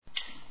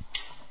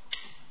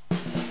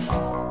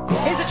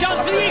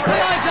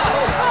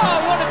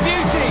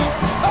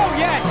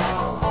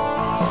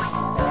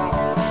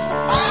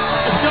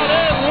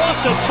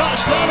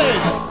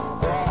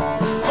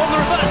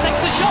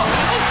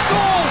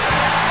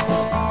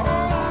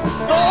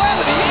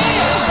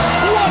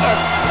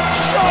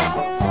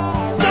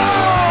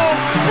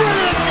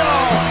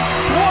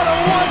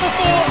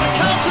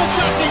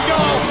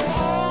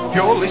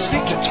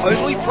listening to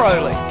Totally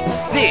Pro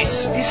League.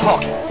 This is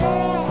hockey.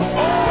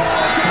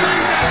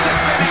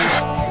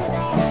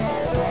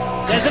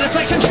 There's a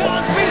deflection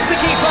shot, beats the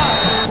keeper.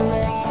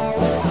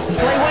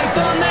 Play waved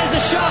on, there's the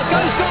shot,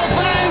 goes goal,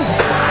 balloons.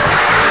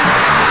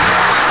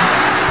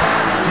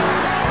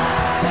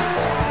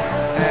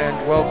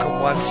 And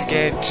welcome once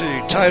again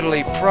to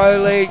Totally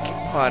Pro League.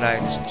 My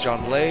name's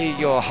John Lee,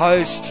 your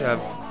host.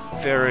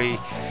 Very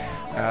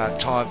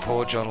time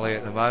poor John Lee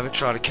at the moment,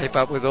 trying to keep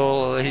up with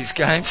all of these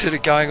games that are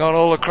going on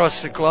all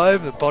across the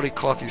globe. The body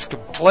clock is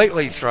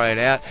completely thrown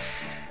out.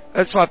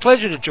 It's my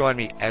pleasure to join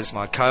me as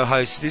my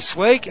co-host this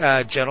week,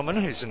 a gentleman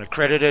who's an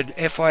accredited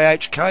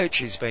FIH coach.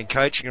 He's been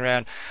coaching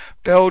around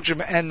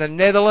Belgium and the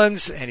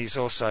Netherlands, and he's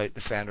also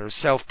the founder of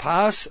Self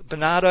Pass,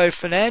 Bernardo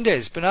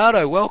Fernandes.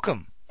 Bernardo,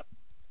 welcome.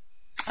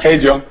 Hey,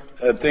 John.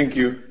 Thank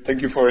you.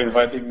 Thank you for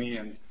inviting me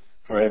and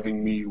for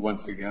having me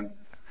once again.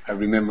 I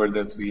remember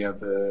that we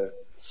had a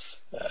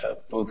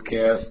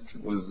podcast,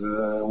 it was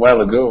a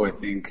while ago, I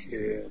think,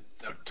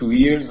 2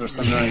 years or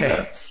something like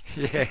that.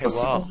 Yeah,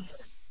 wow.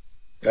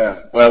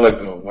 Yeah, while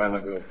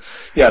ago.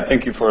 Yeah,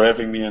 thank you for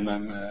having me, and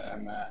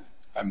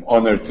I'm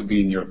honored to be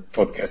in your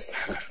podcast.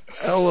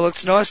 Oh, well,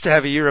 it's nice to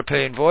have a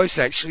European voice,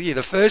 actually. You're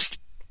the first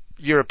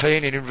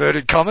European in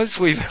inverted commas.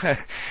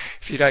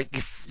 If you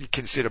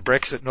consider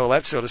Brexit and all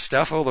that sort of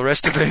stuff, all the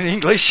rest of it in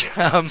English.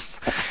 I'm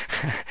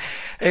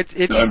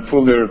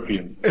full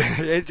European.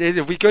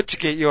 It'd be good to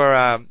get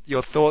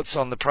your thoughts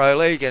on the Pro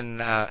League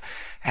and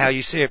how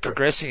you see it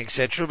progressing,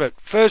 etc. But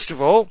first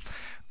of all,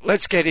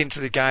 let's get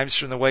into the games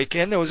from the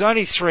weekend. There was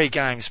only 3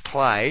 games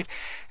played,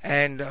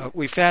 and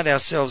we found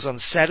ourselves on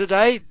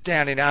Saturday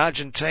down in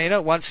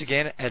Argentina, once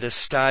again at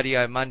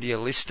Estadio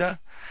Mundialista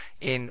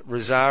in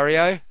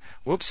Rosario.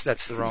 Whoops,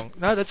 that's the wrong.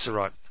 No, that's the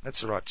right.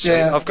 That's the right.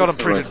 Yeah, I've got them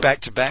printed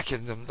back to back,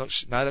 and I'm not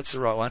sure. No, that's the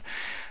right one.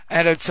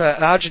 And it's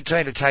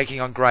Argentina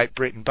taking on Great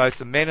Britain. Both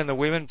the men and the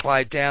women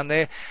played down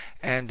there,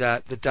 and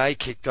the day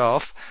kicked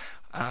off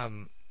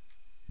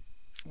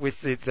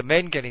with the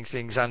men getting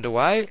things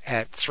underway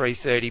at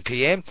 3:30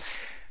 p.m.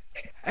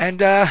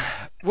 And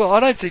well, I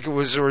don't think it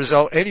was a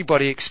result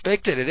anybody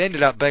expected. It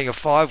ended up being a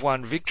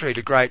 5-1 victory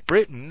to Great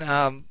Britain.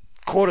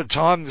 Quarter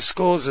time, the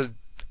scores are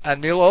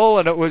 0-0,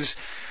 and it was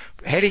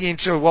heading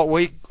into what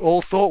we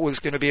all thought was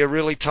going to be a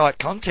really tight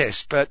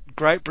contest. But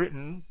Great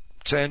Britain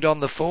turned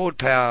on the forward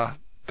power,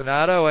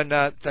 Bernardo, and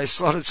they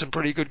slotted some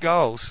pretty good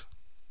goals.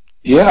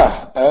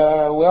 Yeah,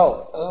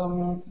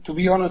 to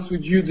be honest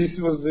with you, this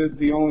was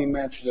the only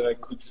match that I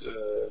could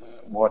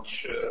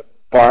watch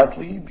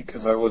partly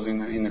because I was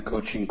in a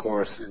coaching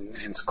course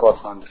in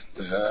Scotland,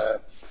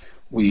 and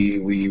we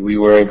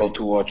were able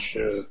to watch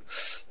the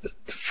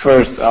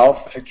first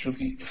half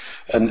actually,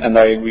 and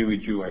I agree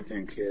with you. I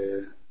think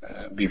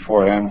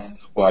beforehand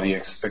nobody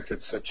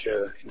expected such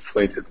a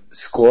inflated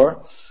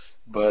score,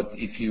 but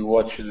if you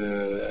watch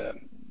the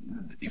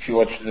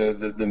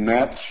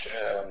match.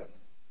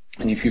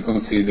 And if you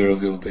consider a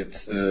little bit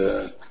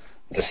the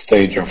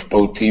stage of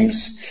both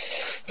teams,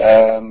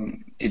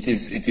 it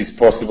is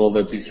possible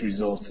that this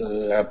result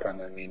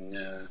happened. I mean,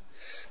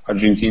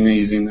 Argentina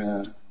is in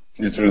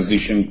a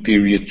transition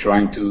period,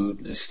 trying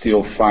to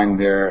still find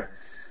their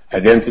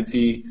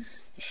identity,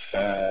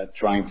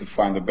 trying to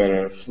find a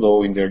better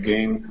flow in their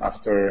game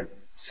after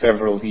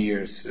several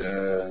years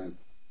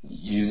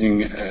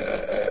using,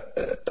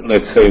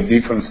 let's say, a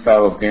different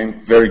style of game.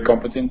 Very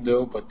competent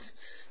though, but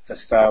a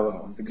style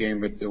of the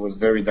game that was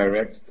very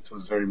direct, that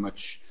was very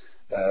much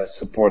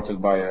supported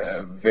by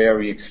a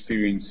very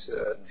experienced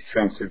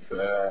defensive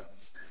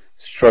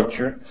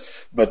structure.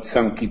 But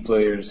some key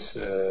players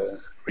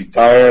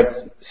retired,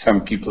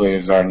 some key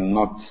players are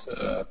not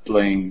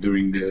playing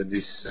during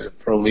this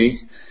Pro League,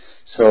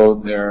 so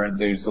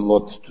there's a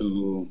lot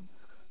to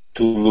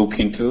look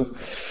into.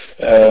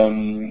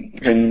 And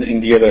in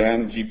the other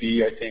hand,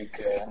 GB, I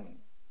think.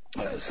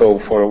 So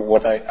for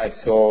what I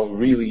saw,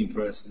 really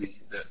impressed me,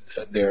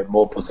 their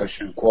ball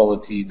possession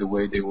quality, the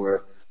way they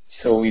were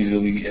so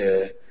easily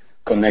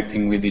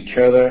connecting with each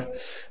other.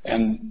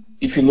 And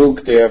if you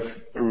look, they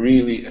have a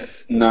really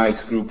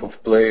nice group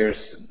of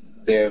players.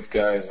 They have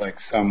guys like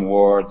Sam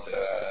Ward,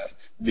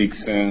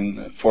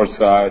 Dixon,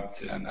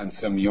 Forsyth, and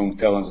some young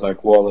talents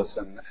like Wallace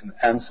and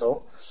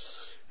Ansel.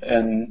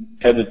 And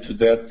added to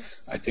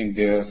that, I think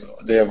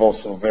they have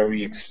also a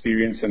very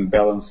experienced and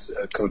balanced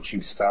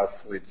coaching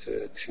staff with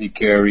Danny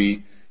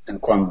Carey and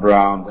Quan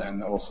Brown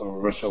and also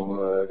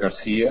Russell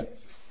Garcia.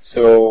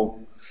 So,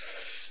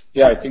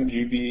 yeah, I think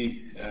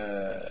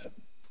GB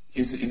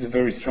is a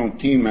very strong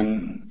team,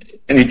 and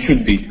it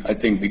should be, I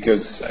think,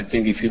 because I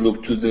think if you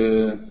look to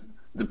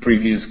the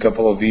previous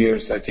couple of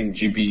years, I think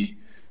GB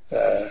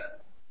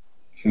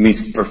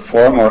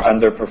misperformed or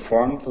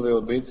underperformed a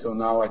little bit. So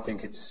now I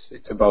think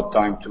it's about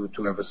time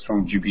to have a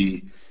strong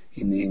GB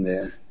in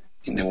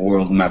the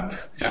world map.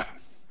 Yeah.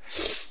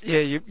 Yeah,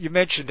 you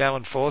mentioned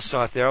Alan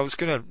Forsyth there. I was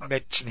going to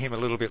mention him a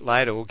little bit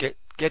later. We'll get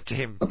to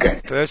him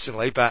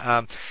personally,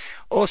 but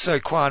also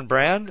Quan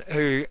Brown,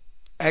 who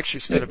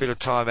actually spent a bit of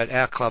time at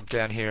our club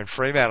down here in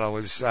Fremantle.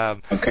 Was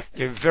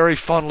Okay. very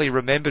fondly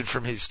remembered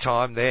from his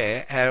time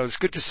there, and it was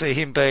good to see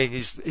him being.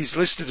 He's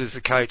listed as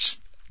the coach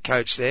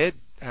there.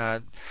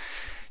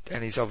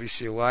 And he's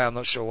obviously away. I'm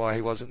not sure why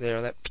he wasn't there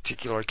on that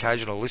particular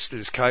occasion or listed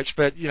as coach.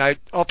 But,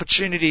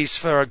 opportunities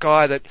for a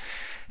guy that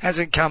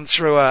hasn't come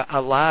through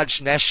a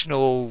large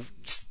national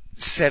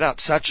setup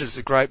such as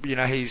the great,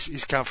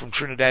 he's come from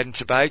Trinidad and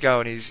Tobago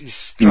and he's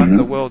strutting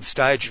the world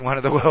stage in one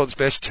of the world's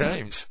best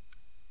teams.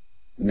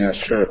 Yeah,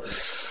 sure.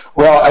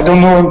 Well, I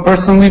don't know him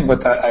personally,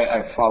 but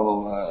I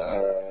follow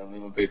a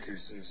little bit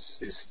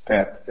his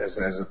path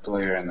as a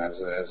player and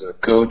as a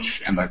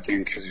coach. And I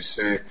think, as you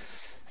say,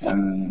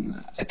 and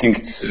I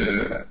think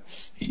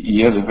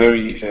he has a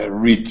very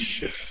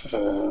rich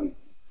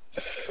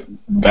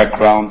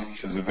background.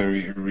 He has a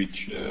very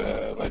rich,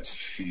 let's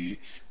say,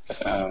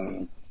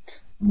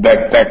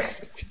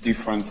 backpack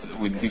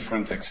with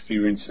different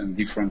experience and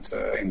different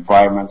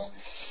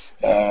environments.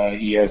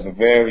 He has a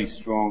very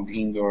strong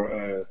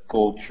indoor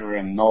culture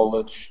and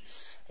knowledge.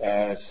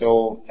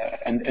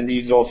 And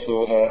he's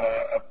also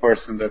a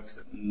person that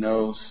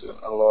knows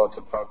a lot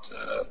about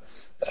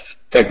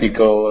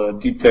technical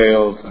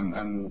details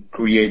and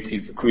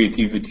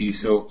creativity.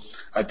 So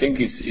I think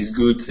it's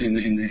good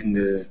in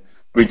the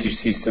British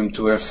system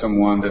to have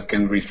someone that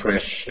can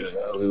refresh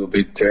a little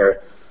bit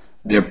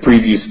their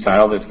previous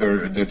style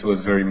that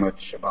was very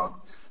much about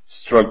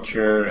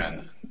structure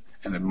and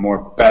a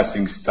more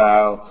passing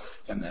style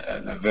and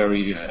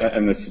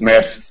a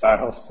smash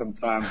style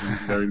sometimes, and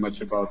very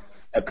much about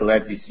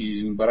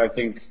athleticism. But I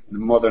think the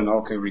modern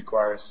hockey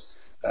requires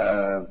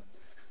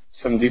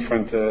some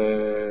different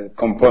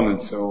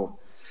components.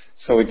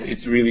 So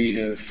it's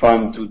really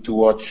fun to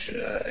watch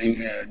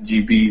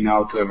GB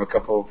now, to have a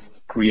couple of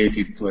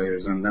creative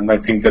players, and I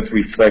think that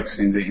reflects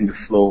in the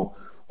flow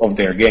of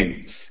their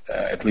game,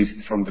 at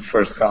least from the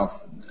first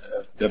half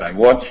that I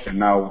watched, and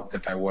now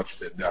that I watched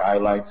the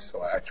highlights.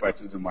 So I try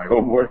to do my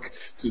homework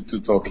to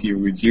talk here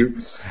with you.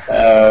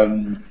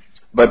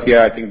 But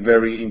yeah, I think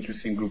very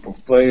interesting group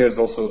of players.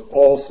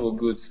 Also a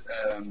good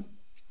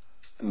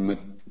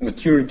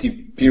maturity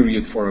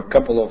period for a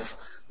couple of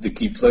the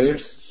key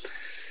players.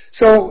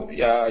 So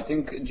yeah, I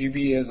think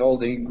GB has all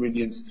the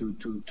ingredients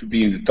to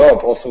be in the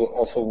top.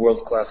 Also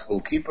world-class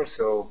goalkeeper.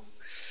 So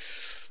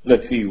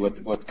let's see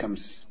what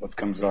comes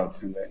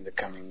out in the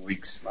coming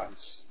weeks,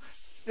 months.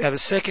 Now, the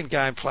second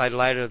game played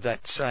later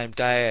that same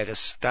day at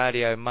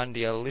Estadio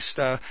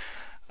Mundialista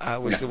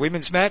was the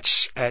women's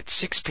match at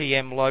 6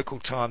 p.m. local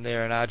time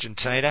there in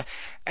Argentina.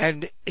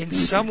 And in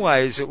some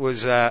ways it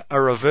was a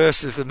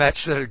reverse of the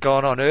match that had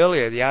gone on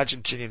earlier. The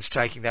Argentinians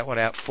taking that one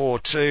out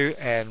 4-2,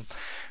 and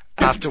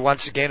after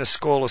once again a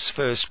scoreless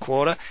first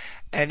quarter.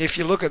 And if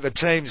you look at the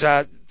teams,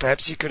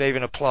 perhaps you could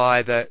even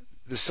apply the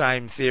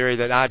same theory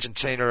that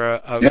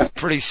Argentina are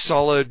pretty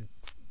solid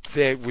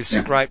there with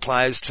some great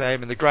players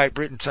team, and the Great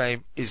Britain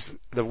team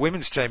the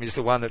women's team is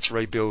the one that's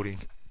rebuilding.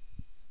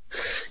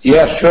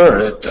 Yeah,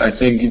 sure. I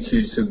think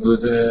it's a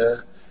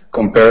good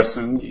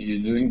comparison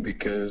you're doing,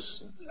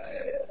 because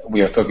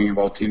we are talking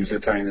about teams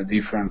that are in a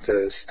different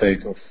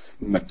state of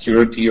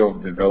maturity,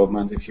 of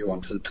development, if you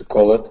want to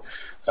call it.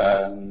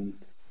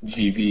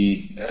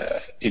 GB,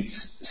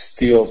 it's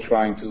still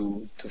trying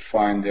to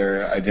find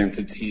their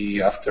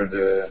identity after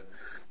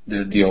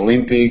the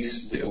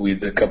Olympics,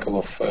 with a couple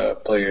of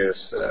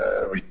players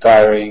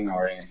retiring,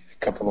 or a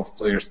couple of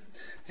players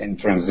in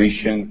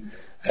transition,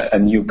 a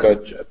new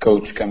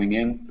coach coming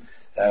in.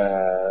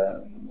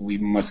 We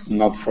must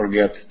not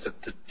forget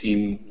that the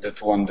team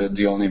that won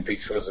the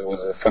Olympics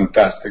was a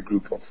fantastic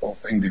group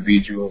of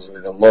individuals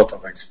with a lot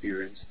of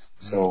experience.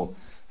 So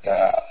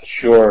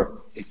sure,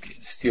 it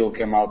still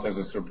came out as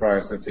a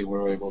surprise that they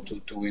were able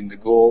to win the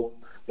gold,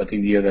 but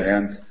in the other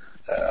hand,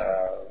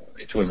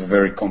 it was a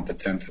very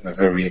competent and a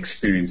very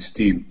experienced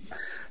team.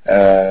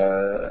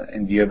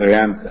 In the other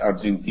hand,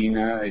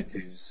 Argentina, it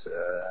is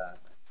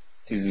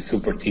a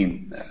super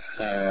team.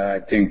 I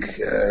think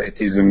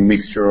it is a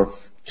mixture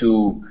of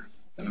two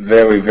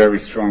very, very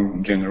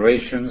strong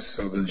generations.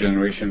 So the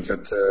generations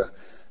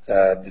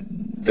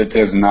that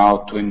is now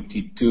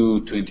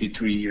 22,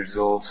 23 years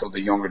old, so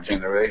the younger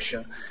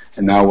generation.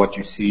 And now what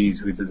you see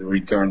is with the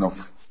return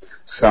of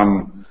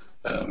some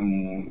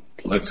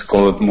let's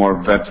call it more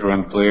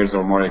veteran players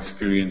or more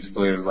experienced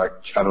players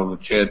like Charo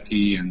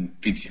Luchetti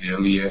and Piti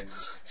Delia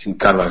and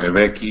Carla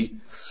Rebecchi.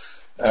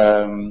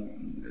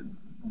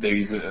 There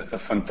is a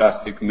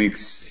fantastic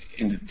mix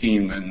in the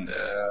team, and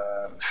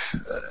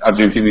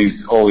Argentina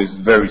is always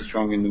very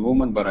strong in the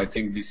women, but I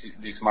think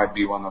this might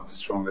be one of the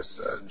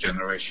strongest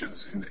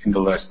generations in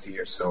the last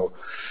year. So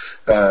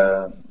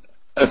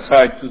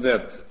aside to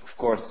that, of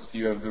course,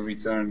 you have the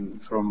return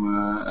from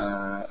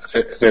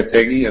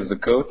Retegui as the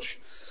coach,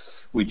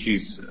 which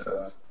is,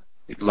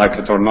 like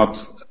it or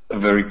not, a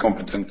very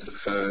competent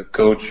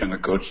coach, and a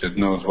coach that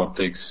knows what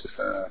takes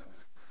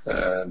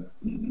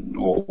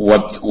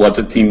what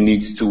the team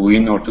needs to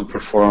win or to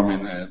perform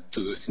in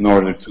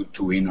order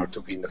to win or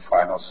to be in the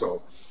final.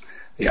 So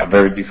yeah,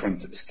 very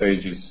different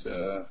stages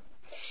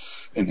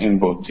in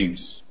both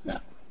teams. Yeah.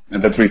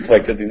 and that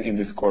reflected in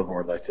the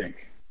scoreboard, I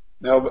think.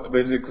 No, but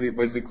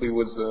basically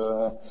was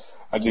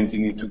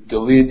Argentina took the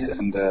lead,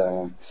 and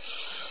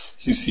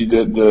you see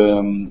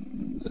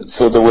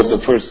so there was the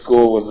first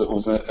goal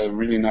was a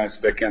really nice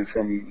backhand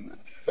from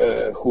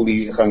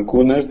Juli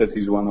Rancunes, that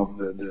is one of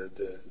the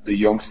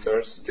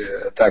youngsters,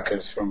 the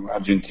attackers from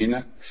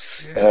Argentina,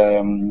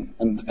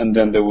 and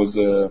then there was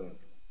a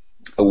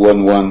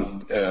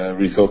 1-1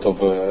 result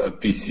of a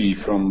PC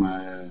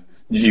from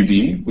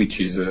GB,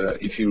 which is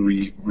if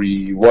you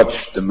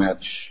re-watch the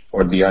match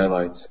or the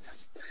highlights,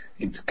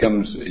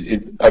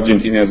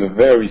 Argentina has a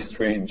very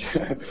strange,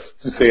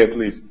 to say at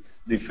least,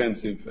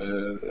 defensive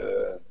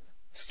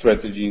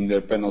strategy in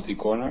their penalty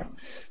corner.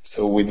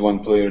 So with one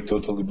player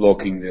totally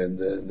blocking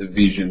the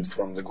vision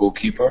from the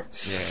goalkeeper.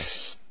 Yeah.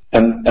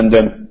 And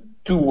then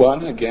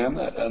 2-1 again,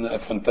 and a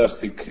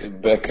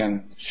fantastic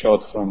backhand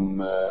shot from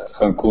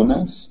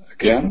Rancunes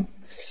again.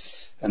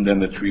 And then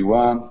the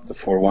 3-1, the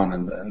 4-1,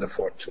 and the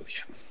 4-2.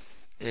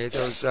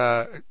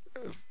 Yeah,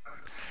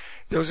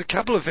 there was a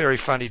couple of very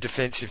funny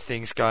defensive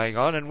things going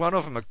on, and one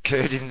of them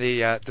occurred in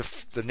the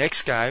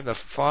next game, the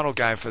final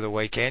game for the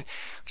weekend,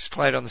 which was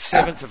played on the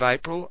 7th of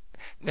April.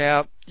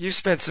 Now, you've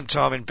spent some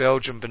time in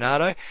Belgium,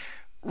 Bernardo.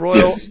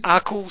 Royal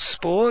Uccle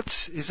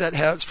Sports, is that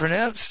how it's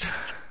pronounced?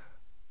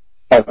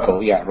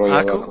 Uccle, yeah,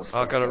 Royal Uccle Sports.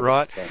 I got it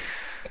right.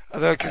 I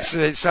thought I could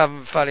see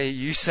some funny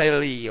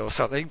Uceli or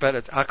something, but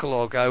it's Uccle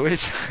I'll go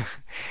with.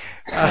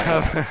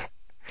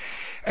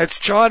 It's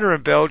China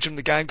and Belgium.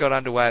 The game got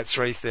underway at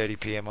 3:30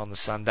 p.m. on the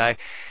Sunday.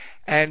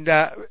 And,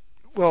 I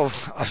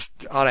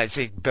don't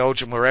think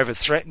Belgium were ever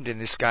threatened in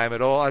this game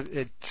at all.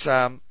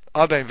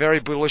 I've been very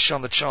bullish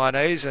on the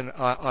Chinese, and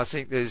I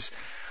think there's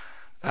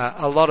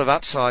a lot of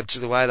upside to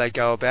the way they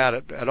go about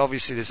it. And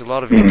obviously there's a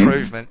lot of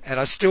improvement. And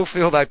I still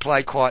feel they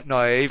play quite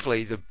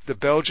naively. The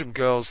Belgium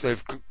girls,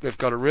 they've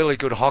got a really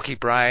good hockey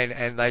brain,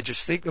 and they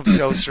just think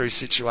themselves through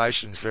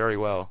situations very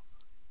well.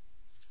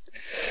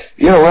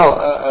 Yeah, well,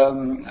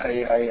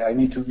 I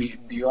need to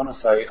be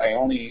honest. I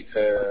only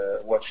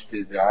watched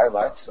the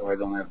highlights, so I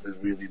don't have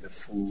really the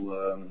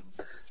full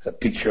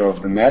picture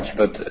of the match.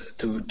 But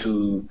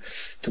to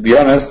be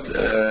honest,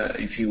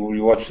 if you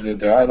rewatch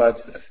the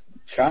highlights,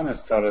 China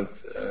started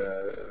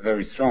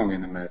very strong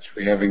in the match.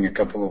 We're having a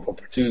couple of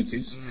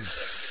opportunities,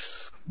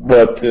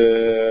 but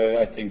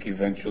I think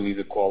eventually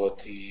the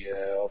quality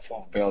of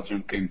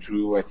Belgium came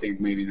through. I think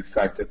maybe the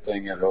fact that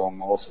playing at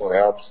home also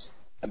helps.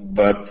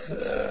 But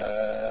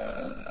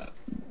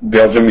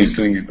Belgium is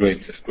doing a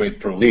great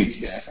pro league.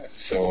 Yeah.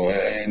 So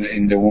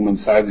in the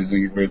women's side is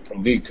doing a great pro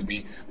league.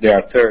 They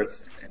are third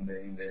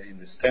in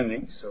the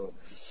standings. So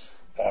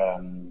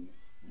I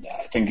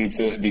think it's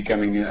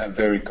becoming a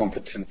very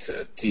competent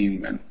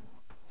team. And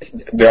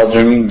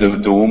Belgium,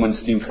 the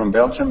women's team from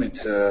Belgium,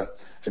 it's a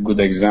good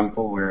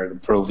example where the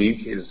pro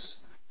league is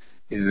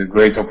a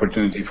great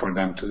opportunity for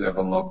them to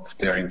develop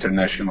their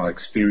international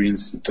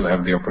experience and to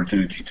have the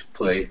opportunity to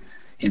play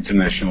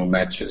international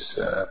matches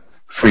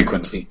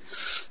frequently.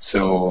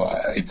 So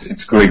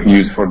it's great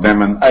news for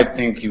them, and I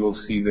think you will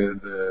see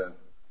the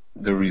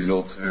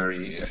results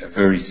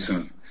very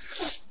soon.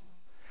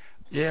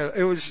 Yeah,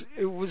 it was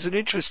an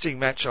interesting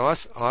match I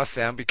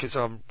found, because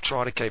I'm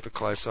trying to keep a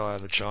close eye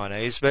on the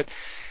Chinese, but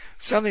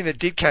something that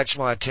did catch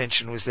my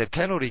attention was their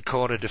penalty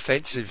corner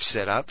defensive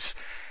setups.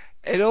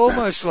 It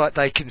almost like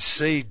they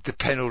concede the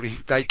penalty,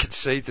 they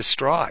concede the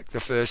strike, the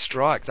first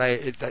strike.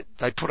 They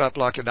put up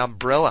like an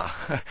umbrella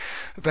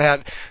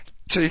about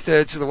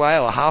 2/3 of the way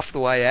or half the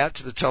way out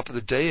to the top of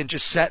the D, and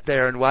just sat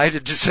there and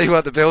waited to see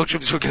what the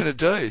Belgians were going to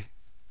do.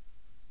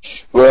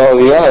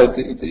 Well, yeah,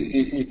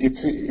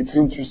 it's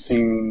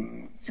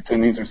interesting. It's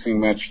an interesting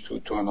match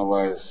to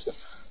analyze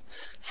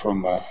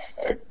from a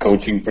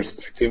coaching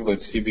perspective.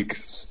 Let's see,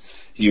 because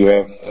you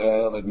have,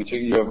 let me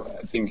check.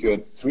 I think you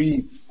had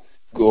 3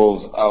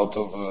 goals out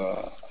of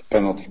a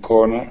penalty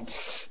corner,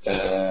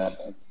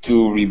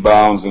 2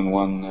 rebounds and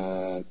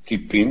 1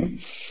 tip in.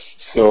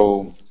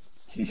 So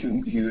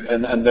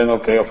and then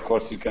okay, of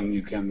course you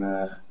can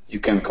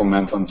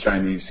comment on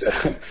Chinese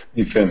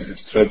defensive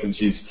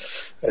strategies.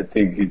 I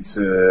think it's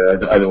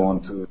I don't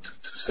want to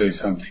say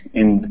something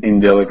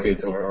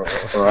indelicate or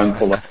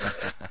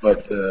unpolite,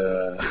 but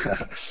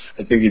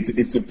I think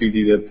it's a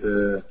pity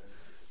that.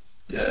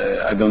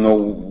 I don't know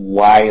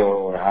why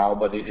or how,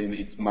 but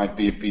it might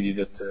be a pity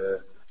that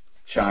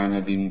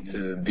China didn't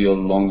build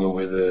longer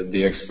with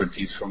the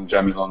expertise from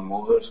Jamilon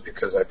Mulders,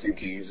 because I think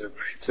he is a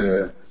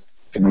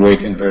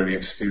great and very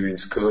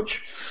experienced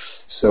coach.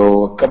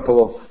 So a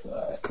couple of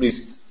at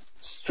least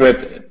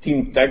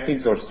team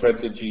tactics or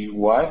strategy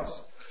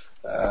wise,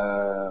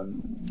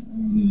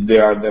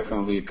 there are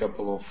definitely a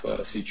couple of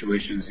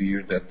situations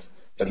here that,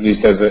 at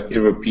least as a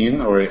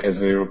European or as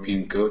a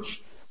European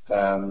coach,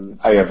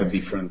 I have a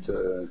different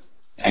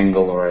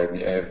angle, or I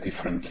have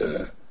different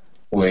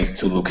ways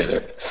to look at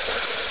it.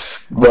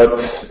 But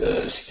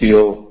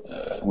still,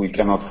 we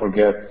cannot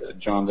forget,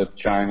 John, that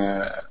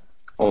China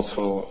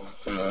also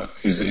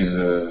is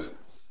a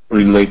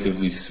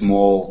relatively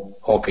small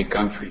hockey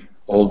country.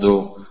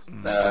 Although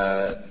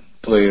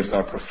players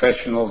are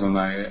professionals, and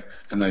I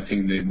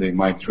think they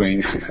might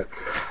train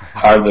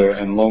harder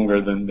and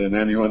longer than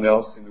anyone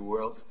else in the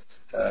world.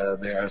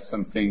 There are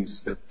some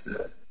things that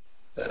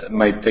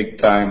might take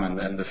time,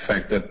 and the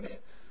fact that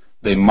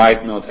they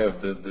might not have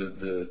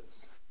the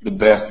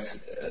best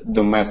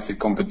domestic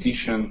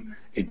competition,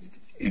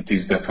 it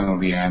is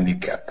definitely a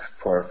handicap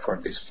for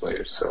these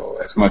players. So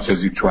as much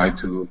as you try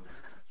to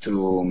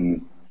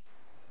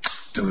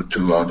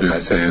how do I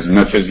say, as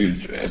much as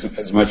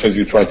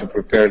you try to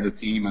prepare the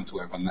team and to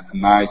have a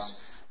nice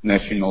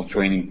national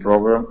training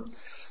program,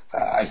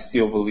 I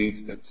still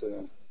believe that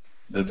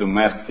the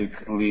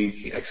domestic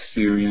league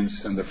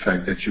experience and the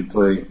fact that you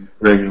play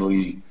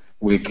regularly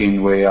week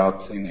in, way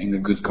out in a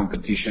good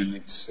competition,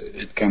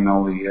 it can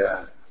only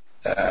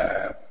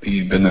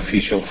be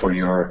beneficial for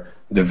your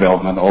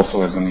development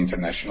also as an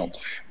international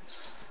player.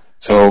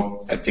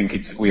 So I think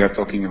we are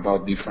talking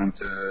about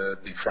different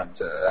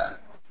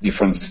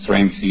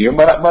strengths here,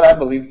 but I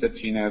believe that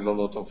China has a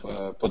lot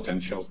of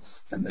potential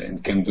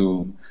and can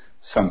do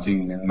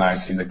something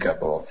nice in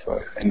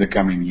the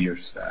coming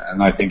years.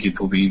 And I think it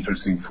will be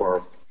interesting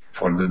for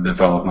the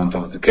development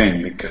of the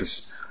game,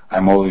 because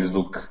I'm always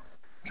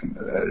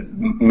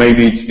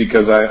maybe it's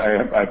because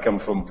I come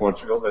from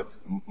Portugal, that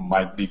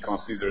might be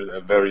considered a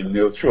very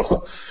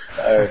neutral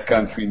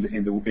country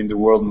in the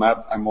world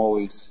map. I'm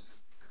always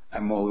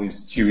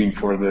cheering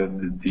for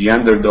the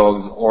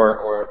underdogs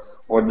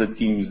or the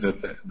teams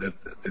that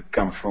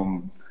come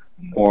from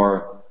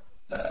more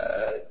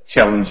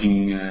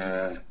challenging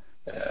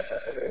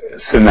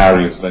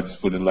scenarios. Let's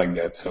put it like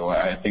that. So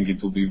I think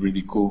it will be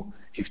really cool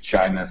if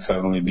China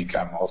suddenly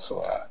become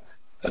also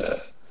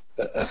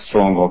a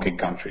strong hockey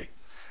country,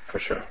 for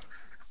sure.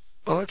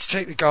 Well, let's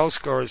check the goal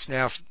scorers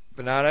now,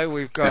 Bernardo.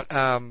 We've got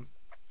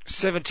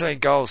 17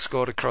 goals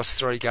scored across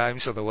 3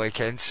 games on the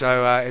weekend.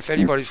 So if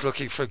anybody's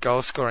looking for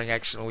goal scoring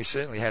action, we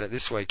certainly had it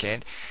this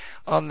weekend.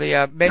 On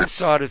the men's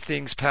side of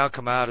things, Pau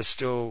Kamada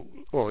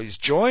he's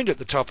joined at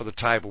the top of the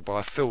table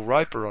by Phil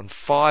Roper on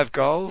 5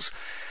 goals.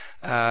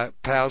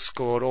 Pau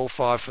scored all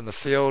 5 from the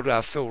field.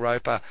 Phil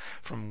Roper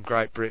from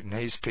Great Britain,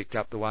 he's picked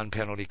up the 1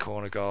 penalty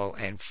corner goal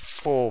and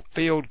 4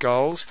 field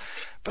goals.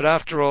 But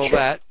after all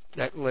that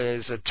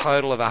there's a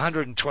total of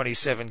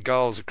 127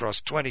 goals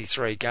across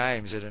 23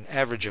 games at an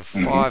average of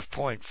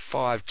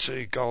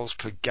 5.52 goals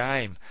per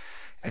game.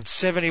 And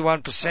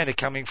 71% are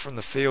coming from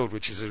the field,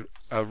 which is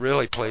a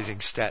really pleasing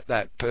stat,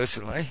 that,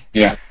 personally.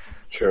 Yeah,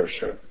 sure.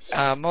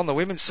 On the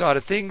women's side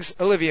of things,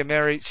 Olivia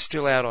Merry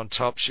still out on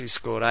top. She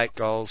scored 8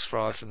 goals,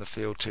 5 from the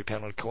field, 2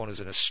 penalty corners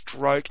and a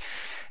stroke.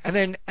 And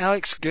then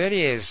Alex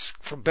Gurniers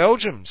from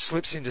Belgium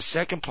slips into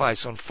second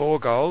place on 4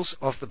 goals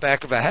off the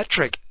back of a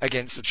hat-trick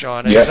against the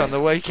Chinese on the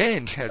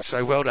weekend.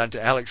 So well done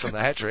to Alex on the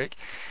hat-trick.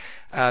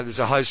 There's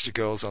a host of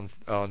girls on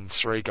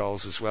 3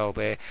 goals as well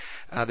there.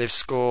 They've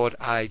scored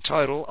a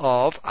total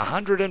of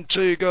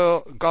 102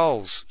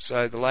 goals.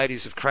 So the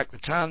ladies have cracked the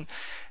ton,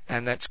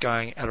 and that's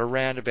going at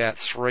around about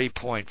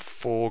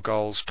 3.4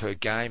 goals per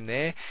game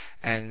there.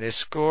 And they're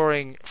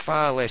scoring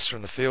far less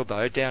from the field,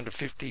 though, down to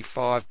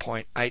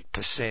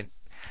 55.8%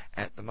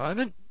 at the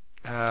moment.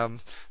 Not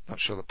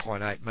sure that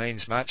 0.8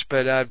 means much,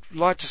 but I'd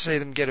like to see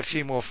them get a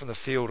few more from the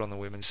field on the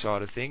women's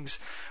side of things.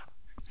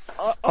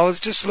 I was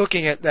just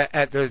looking at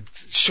the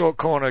short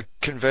corner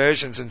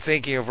conversions and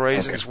thinking of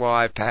reasons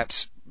why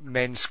perhaps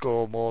men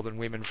score more than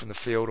women from the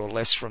field or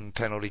less from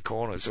penalty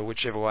corners, or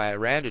whichever way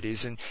around it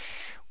is. And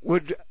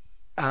would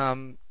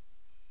men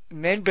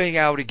being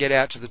able to get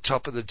out to the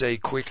top of the D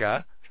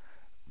quicker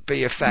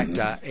be a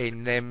factor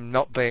in them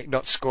not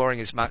scoring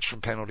as much from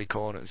penalty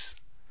corners?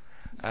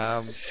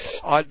 That's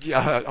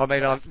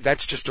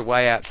just a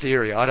way out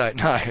theory. I don't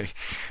know,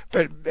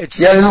 but it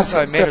seems as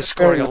though men are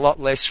scoring a lot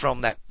less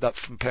from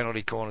from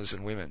penalty corners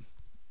than women.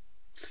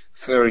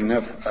 Fair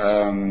enough.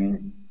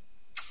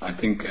 I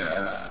think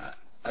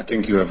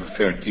you have a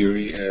fair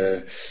theory.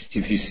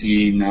 If you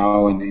see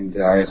now in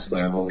the highest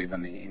level,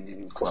 even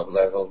in club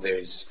level,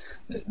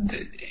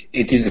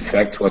 it is a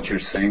fact what you're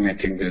saying. I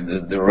think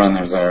that the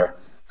runners are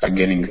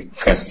getting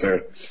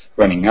faster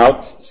running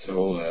out.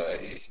 So.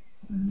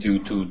 Due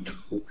to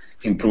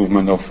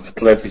improvement of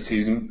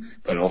athleticism,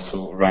 but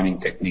also running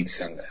techniques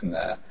and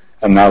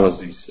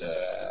analysis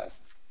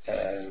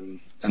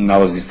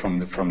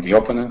from the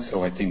opponent.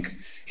 So I think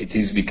it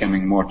is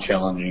becoming more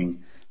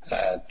challenging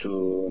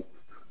or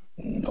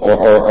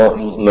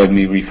let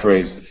me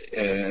rephrase.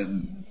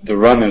 The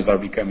runners are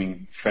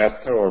becoming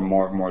faster or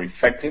more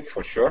effective,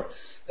 for sure.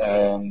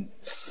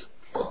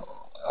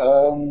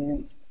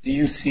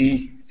 You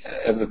see,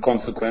 as a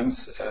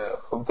consequence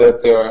of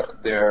that,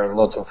 there are a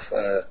lot of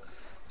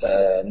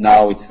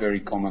now it's very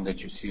common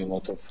that you see a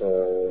lot of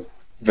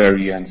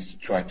variants to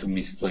try to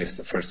misplace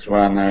the first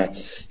runner,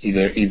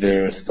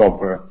 either a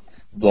stopper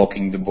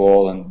blocking the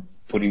ball and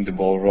putting the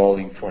ball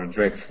rolling for a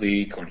drag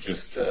flick, or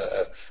just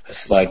a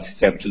slight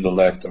step to the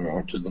left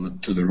or to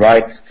the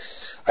right.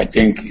 I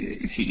think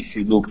if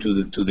you look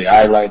to the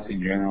highlights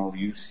in general,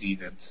 you see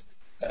that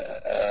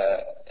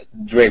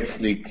drag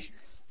flick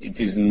it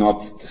is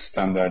not the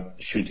standard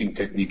shooting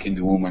technique in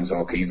the women's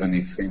hockey, even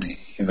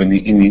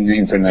in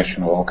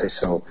international hockey.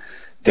 So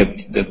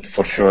that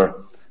for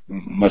sure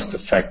must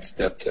affect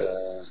that,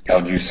 how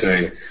do you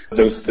say,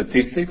 those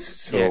statistics.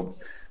 So,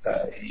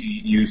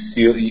 you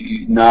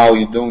see, now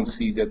you don't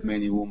see that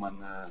many women,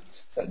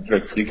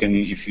 direct flick. And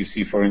if you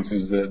see, for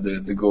instance,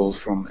 the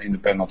goals in the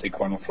penalty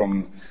corner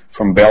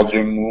from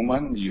Belgium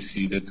women, you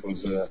see that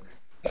was,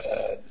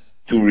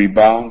 2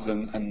 rebounds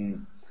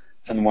and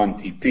one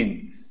tip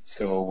in.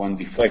 So one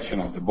deflection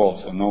of the ball.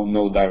 So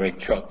no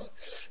direct shot.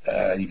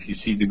 If you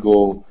see the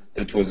goal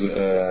that was,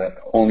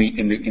 only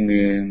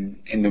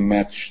in the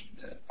match,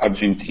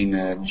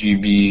 Argentina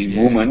GB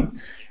woman,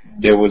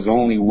 there was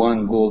only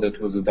one goal that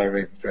was a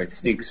direct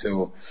flick.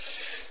 So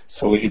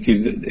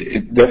it's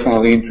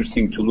definitely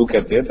interesting to look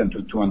at it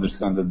and to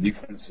understand the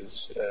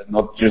differences,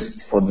 not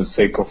just for the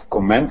sake of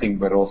commenting,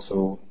 but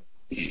also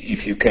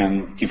if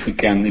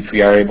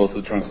we are able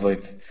to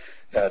translate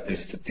the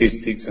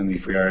statistics, and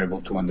if we are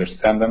able to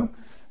understand them,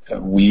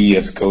 we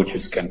as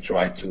coaches can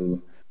try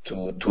to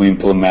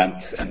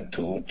implement and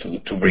to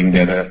bring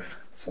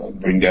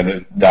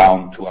that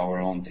down to our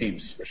own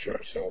teams for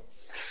sure. So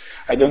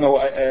I don't know,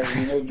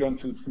 John,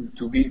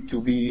 to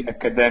be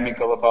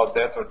academical about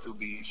that, or to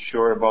be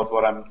sure about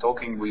what I'm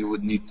talking, we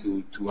would need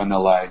to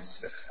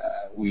analyze.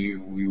 We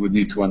would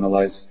need to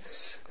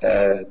analyze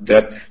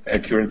that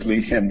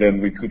accurately, and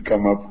then we could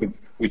come up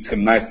with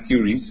some nice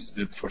theories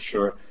that for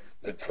sure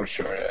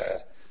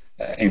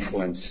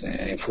influence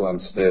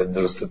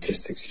those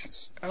statistics.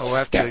 Yes. We'll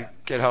have to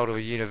get hold of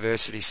a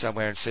university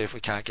somewhere and see if we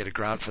can't get a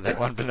grant for that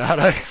one,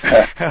 Bernardo.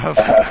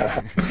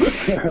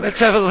 Let's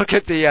have a look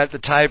at the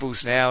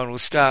tables now, and we'll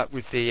start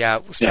with the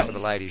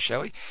ladies,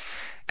 shall we?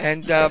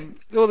 And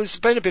well, there's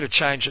been a bit of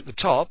change at the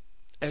top.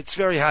 It's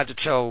very hard to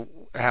tell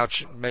how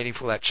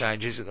meaningful that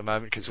change is at the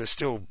moment, because we're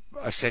still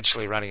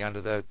essentially running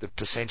under the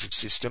percentage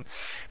system.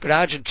 But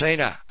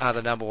Argentina are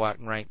the number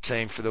 1 ranked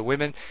team for the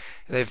women.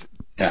 They've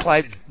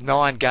played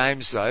 9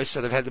 games though,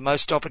 so they've had the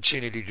most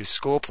opportunity to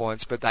score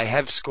points, but they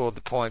have scored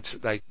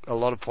a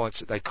lot of points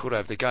that they could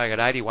have. They're going at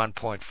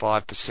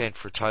 81.5%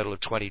 for a total of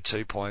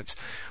 22 points,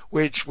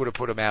 which would have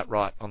put them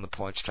outright on the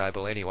points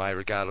table anyway,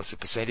 regardless of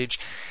percentage.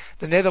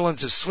 The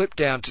Netherlands have slipped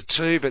down to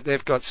 2, but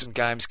they've got some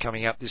games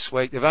coming up this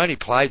week. They've only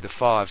played the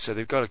 5, so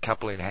they've got a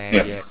couple in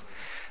hand yet.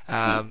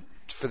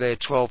 For their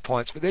 12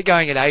 points, but they're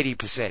going at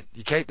 80%.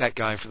 You keep that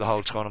going for the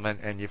whole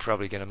tournament, and you're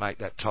probably going to make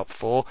that top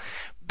 4.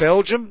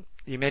 Belgium,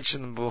 you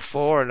mentioned them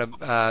before, and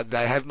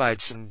they have made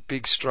some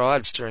big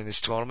strides during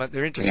this tournament.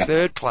 They're into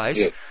 3rd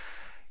place,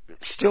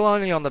 still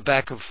only on the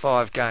back of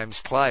 5 games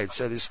played,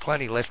 so there's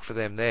plenty left for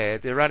them there.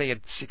 They're running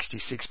at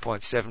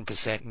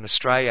 66.7%. In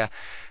Australia,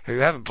 who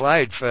haven't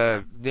played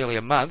for nearly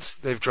a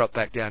month, they've dropped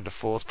back down to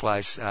 4th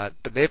place,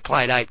 but they've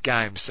played 8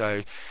 games,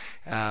 so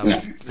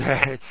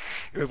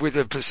with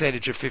a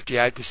percentage of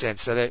 58%.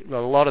 So a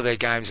lot of their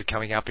games are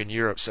coming up in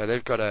Europe, so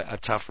they've got a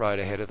tough road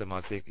ahead of them,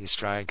 I think, the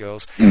Australian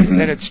girls.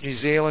 Then it's New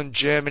Zealand,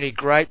 Germany,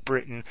 Great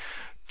Britain,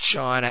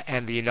 China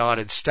and the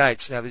United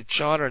States. Now, the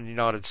China and the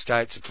United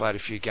States have played a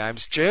few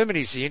games.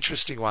 Germany's the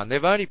interesting one.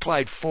 They've only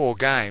played 4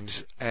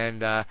 games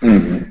and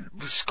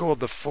scored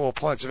the 4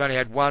 points. They've only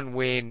had 1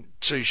 win,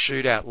 2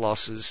 shootout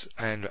losses,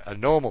 and a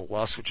normal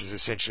loss, which is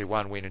essentially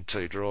 1 win and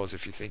 2 draws,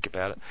 if you think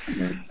about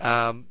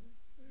it.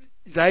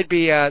 They'd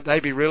be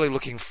really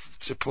looking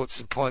to put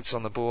some points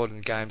on the board in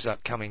games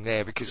upcoming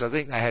there, because I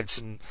think they had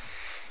some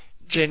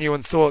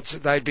genuine thoughts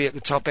that they'd be at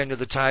the top end of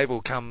the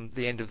table come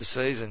the end of the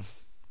season.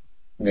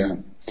 Yeah,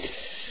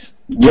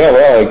 well,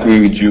 I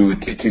agree with you.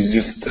 It is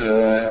just,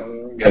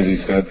 as you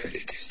said,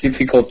 it is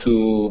difficult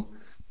to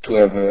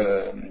have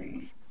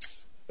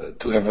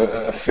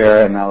a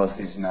fair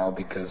analysis now,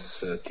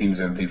 because teams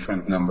have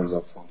different numbers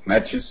of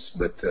matches.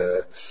 But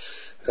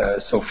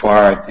so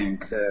far, I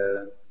think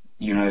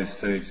United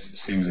States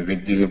seems a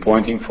bit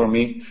disappointing for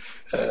me,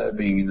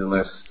 being in the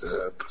last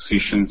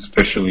position,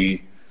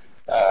 especially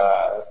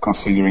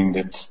considering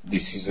that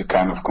this is a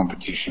kind of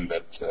competition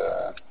that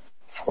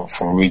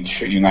for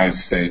which United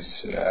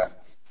States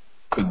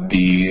could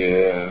be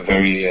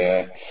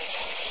very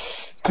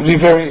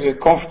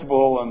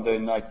comfortable, and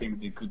then I think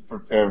they could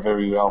prepare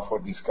very well for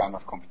this kind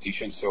of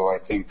competition. So I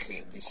think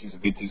this is a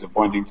bit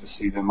disappointing to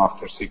see them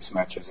after 6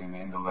 matches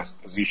in the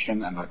last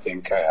position. And I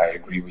think I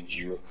agree with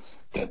you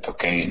that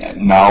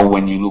now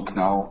when you look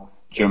now,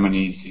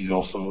 Germany is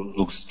also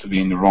looks to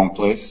be in the wrong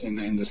place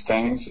in the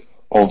standings,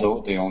 although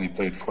they only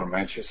played 4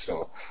 matches.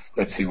 So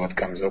let's see what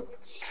comes up.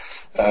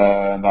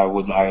 And I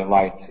would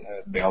highlight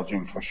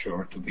Belgium for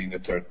sure to be in the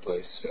 3rd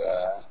place,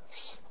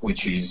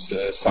 which is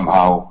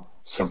somehow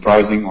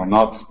surprising or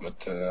not.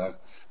 But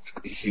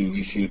if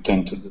you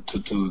tend to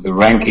the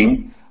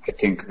ranking, I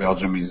think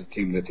Belgium is a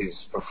team that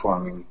is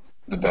performing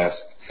the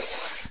best.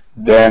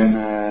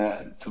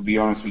 Then, to be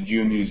honest with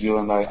you, New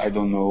Zealand, I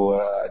don't know.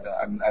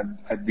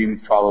 I didn't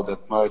follow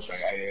that much.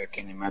 I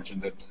can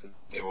imagine that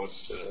there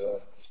was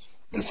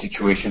the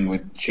situation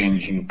with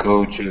changing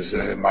coaches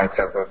might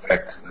have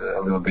affected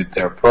a little bit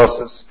their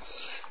process.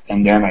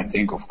 And then I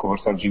think, of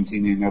course,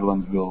 Argentina and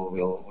Netherlands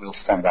will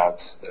stand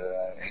out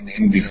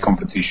in this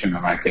competition,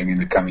 and I think in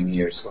the coming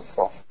years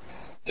of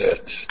the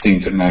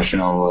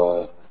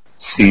international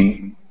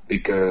scene,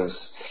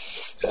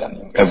 because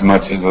as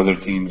much as other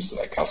teams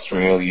like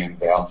Australia and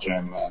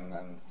Belgium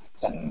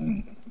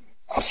and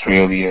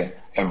Australia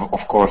have,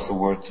 of course, a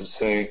word to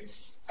say,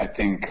 I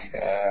think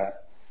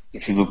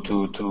if you look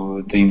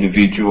to the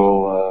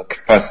individual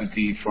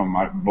capacity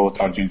from both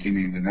Argentina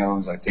and the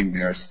Netherlands, I think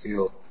they are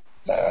still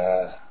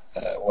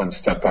one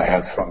step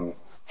ahead from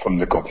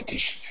the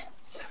competition.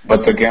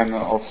 But again,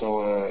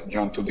 also,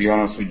 John, to be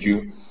honest with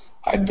you,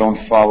 I don't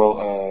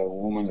follow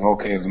women's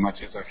hockey as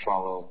much as I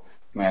follow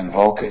men's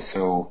hockey,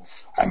 so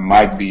I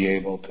might be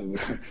able to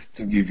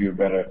give you a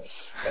better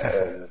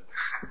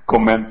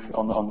comment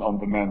on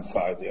the men's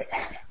side. Yeah.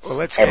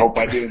 Well, I hope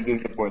I didn't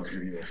disappoint you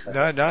here.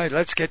 No,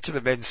 let's get to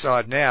the men's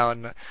side now.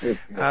 And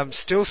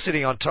still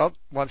sitting on top,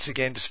 once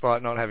again,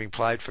 despite not having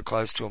played for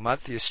close to a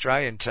month, the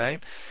Australian team.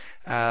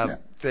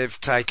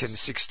 They've taken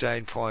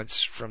 16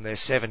 points from their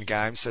 7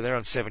 games, so they're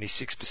on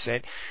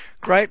 76%.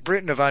 Great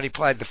Britain have only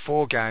played the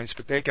 4 games,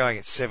 but they're going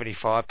at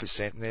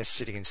 75%, and they're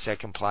sitting in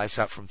second place,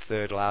 up from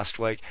third last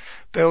week.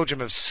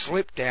 Belgium have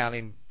slipped down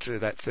into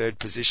that third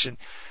position,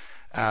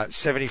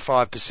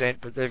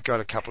 75%, but they've got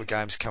a couple of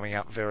games coming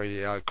up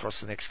very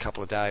across the next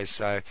couple of days,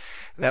 so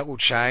that will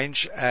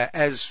change.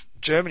 As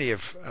Germany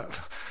have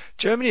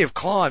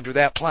climbed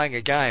without playing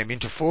a game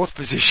into 4th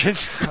position,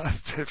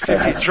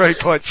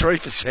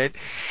 53.3%,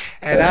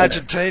 and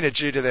Argentina,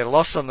 due to their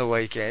loss on the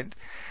weekend,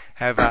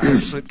 have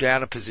slipped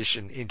down a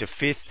position into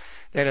 5th.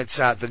 Then it's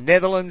the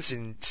Netherlands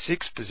in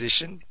 6th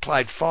position,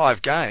 played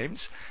 5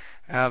 games.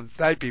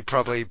 They'd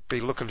probably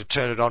be looking to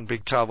turn it on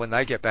big time when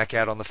they get back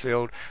out on the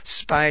field.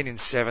 Spain in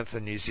 7th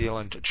and New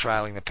Zealand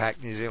trailing the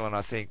pack. New Zealand,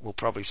 I think, will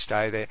probably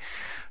stay there.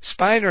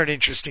 Spain are an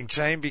interesting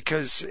team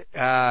because,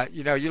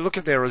 you look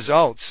at their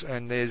results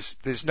and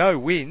there's no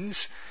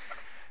wins,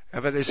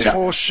 but there's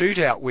 4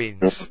 shootout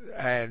wins.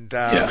 And,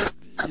 I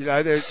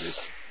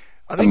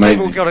think Amazing.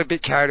 people got a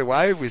bit carried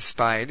away with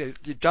Spain.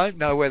 You don't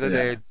know whether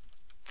they're,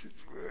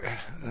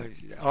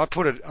 I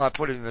put it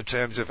in the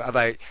terms of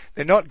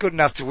they're not good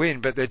enough to win,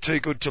 but they're too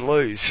good to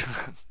lose.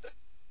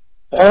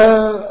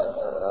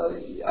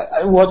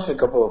 I watched a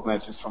couple of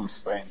matches from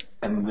Spain,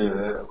 and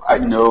I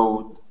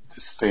know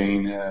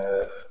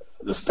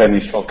the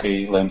Spanish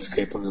hockey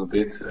landscape a little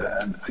bit,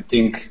 and I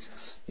think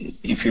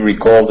if you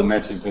recall the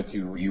matches that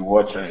you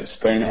watch,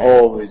 Spain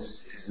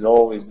is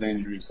always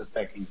dangerous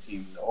attacking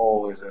team,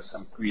 always has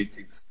some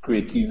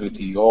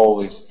creativity,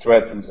 always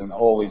threatens, and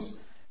always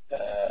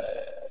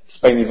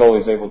Spain is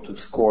always able to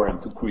score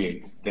and to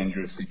create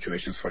dangerous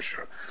situations for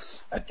sure.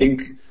 I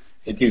think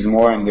it is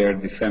more in their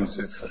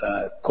defensive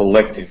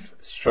collective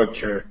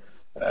structure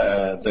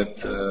that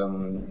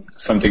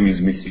something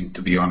is missing,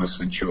 to be honest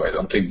with you. I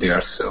don't think they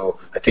are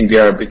I think they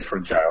are a bit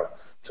fragile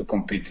to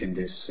compete in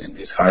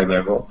this high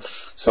level.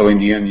 So in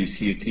the end, you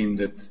see a team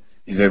that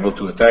is able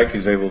to attack,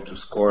 is able to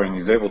score, and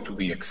is able to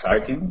be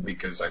exciting,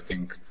 because I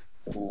think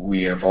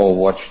we have all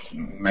watched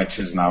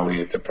matches now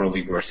at the Pro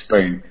League where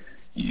Spain,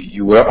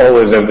 you will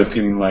always have the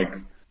feeling like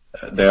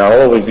they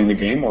are always in the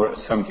game or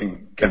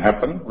something can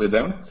happen with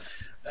them.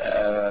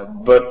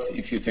 But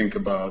if you think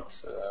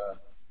about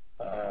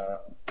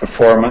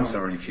performance,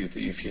 or if you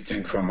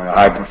think from a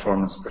high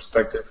performance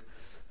perspective,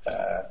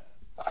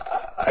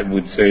 I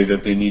would say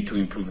that they need to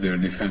improve their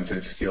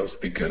defensive skills,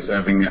 because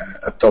having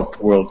a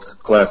top world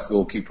class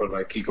goalkeeper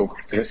like Kiko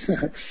Cortés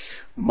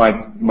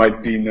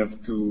might be enough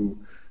to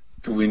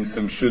win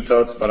some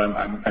shootouts. But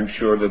I'm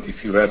sure that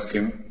if you ask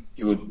him,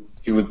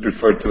 he would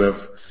prefer to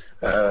have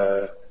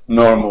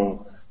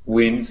normal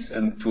wins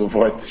and to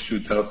avoid the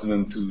shootouts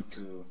than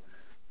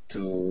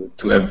to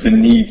have the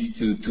need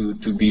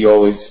to be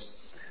always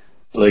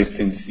placed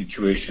in the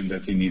situation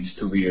that he needs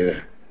to be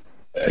a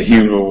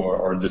hero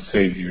or the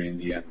savior in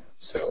the end.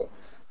 So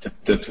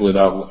that would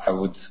I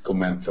would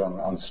comment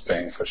on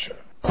Spain for sure.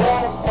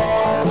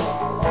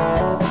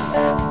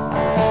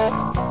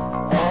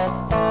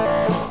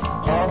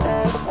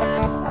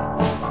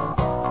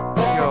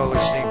 You're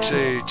listening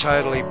to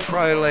Totally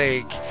Pro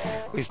League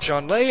with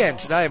John Lee, and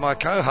today my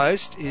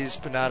co-host is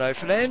Bernardo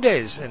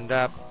Fernandes. And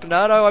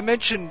Bernardo,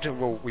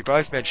 we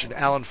both mentioned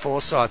Alan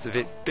Forsyth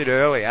a bit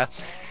earlier.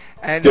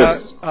 And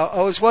yes.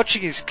 I was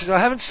watching because I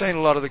haven't seen a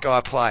lot of the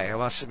guy play, I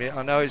must admit.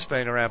 I know he's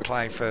been around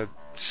playing for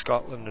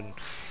Scotland, and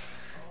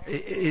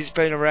he's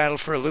been around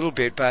for a little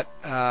bit, but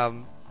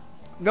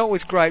not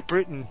with Great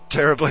Britain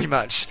terribly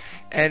much.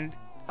 And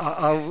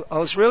I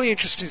was really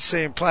interested to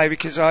see him play,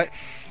 because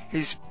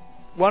he's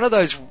one of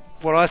those,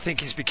 what I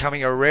think is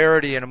becoming a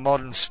rarity in a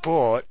modern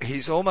sport.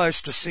 He's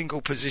almost a single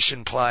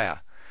position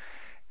player,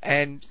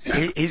 and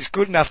he's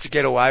good enough to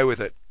get away with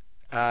it.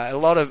 A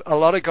lot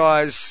of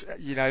guys,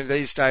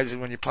 these days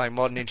when you're playing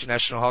modern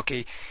international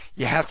hockey,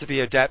 you have to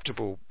be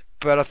adaptable.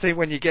 But I think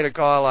when you get a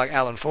guy like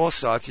Alan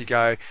Forsyth, you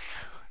go,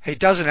 he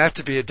doesn't have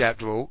to be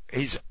adaptable.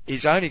 He's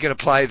only going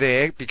to play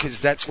there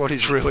because that's what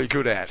he's really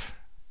good at.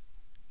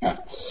 Yeah.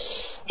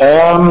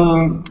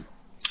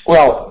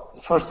 Well,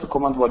 first to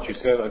comment what you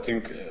said, I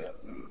think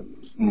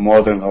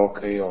modern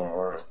hockey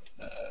or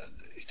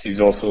it is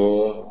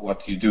also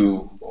what you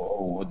do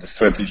or what the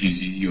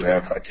strategies you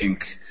have. I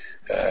think,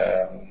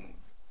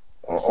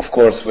 of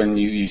course, when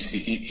you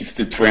see if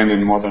the trend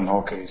in modern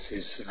hockey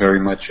is very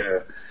much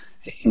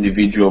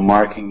individual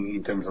marking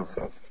in terms of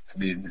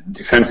the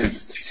defensive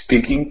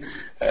speaking,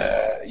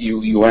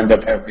 you end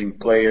up having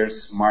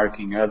players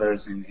marking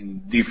others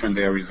in different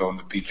areas on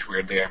the pitch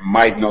where they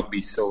might not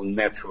be so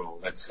natural,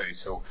 let's say.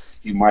 So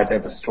you might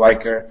have a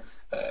striker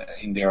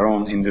in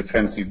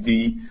defensive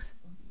D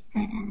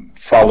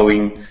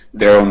following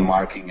their own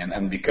marking,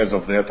 and because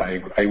of that,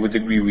 I would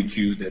agree with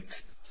you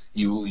that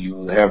you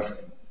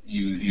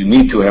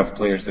need to have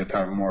players that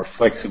are more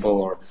flexible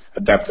or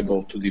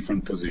adaptable to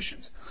different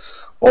positions.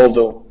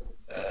 Although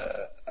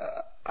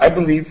I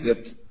believe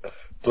that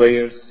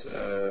players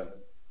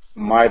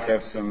might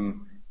have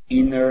some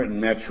inner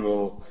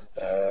natural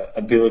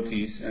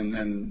abilities,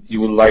 and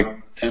you would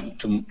like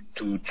them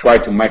to try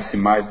to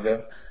maximize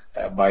them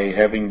by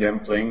having them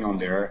playing on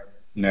their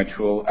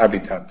natural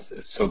habitat,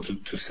 so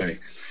to say.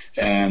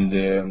 And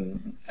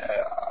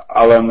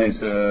Alan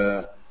is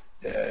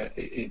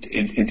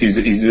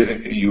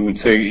you would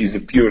say is a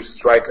pure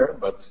striker,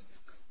 but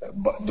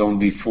don't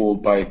be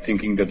fooled by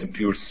thinking that a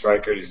pure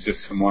striker is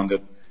just someone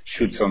that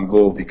shoots on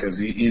goal, because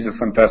he's a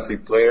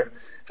fantastic player.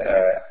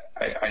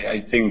 I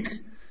think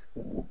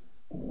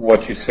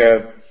what you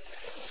said,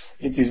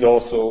 it is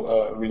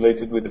also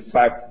related with the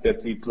fact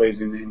that he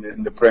plays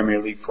in the Premier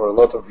League for a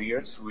lot of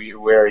years,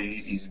 where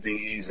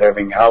he's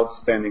having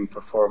outstanding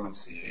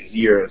performance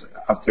year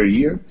after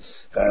year.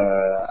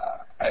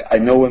 I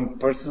know him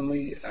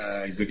personally.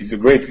 He's a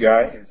great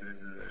guy. He's a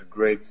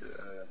great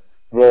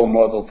role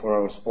model for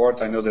our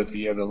sport. I know that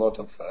he had a lot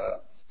of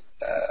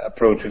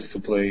approaches to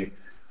play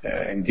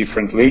in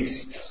different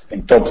leagues,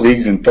 in top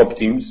leagues and top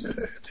teams at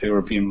the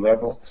European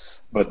level,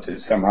 but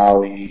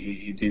somehow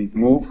he didn't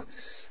move.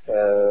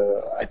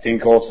 I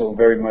think also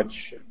very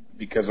much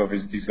because of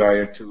his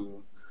desire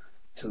to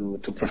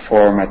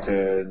perform at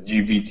the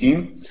GB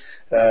team.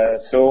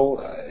 So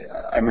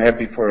I'm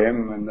happy for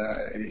him, and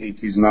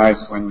it is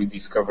nice when we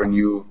discover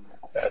new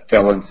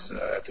talents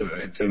at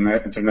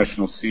the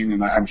international scene,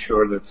 and I'm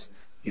sure that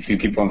if you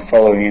keep on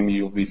following him,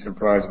 you'll be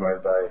surprised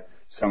by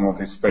some of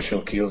his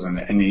special skills, and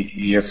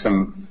he has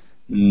some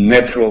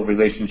natural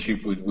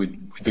relationship with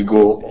the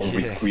goal, or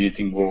with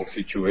creating goal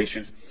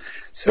situations.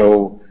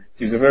 So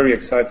he's a very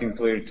exciting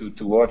player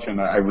to watch, and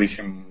I wish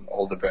him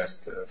all the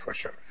best for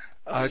sure.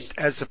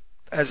 As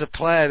a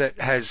player that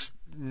has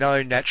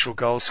no natural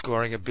goal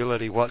scoring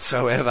ability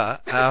whatsoever,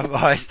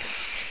 I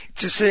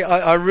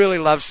really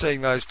love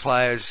seeing those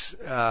players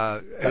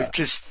they've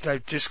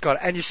just got,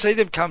 and you see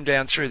them come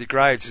down through the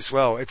grades as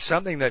well. It's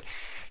something that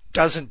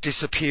doesn't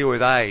disappear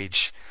with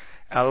age.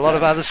 A lot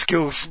of other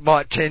skills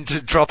might tend to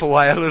drop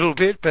away a little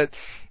bit, but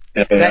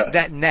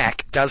that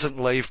knack doesn't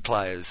leave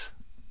players.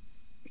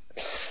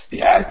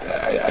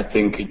 Yeah, I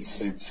think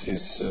it's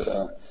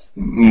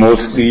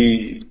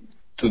mostly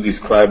to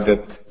describe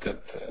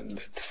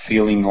that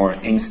feeling or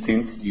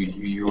instinct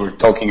you were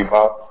talking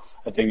about.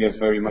 I think that's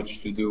very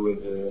much to do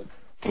with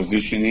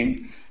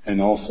positioning,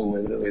 and also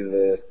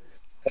with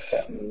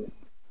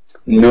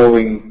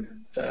knowing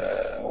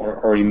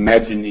or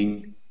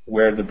imagining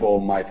where the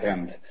ball might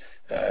end.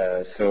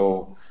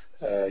 So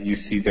you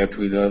see that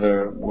with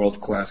other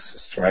world-class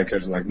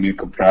strikers like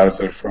Mirko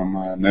Prouser from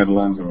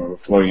Netherlands, or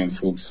Florian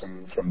Fuchs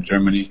from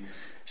Germany,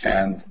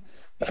 and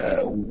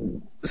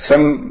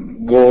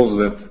some goals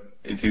that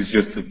it is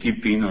just a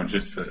tip in or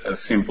just a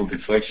simple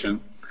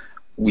deflection.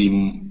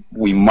 We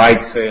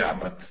might say,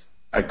 but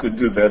I could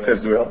do that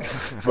as well.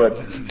 But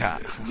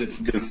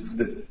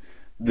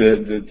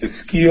the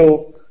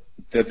skill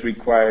that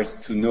requires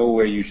to know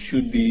where you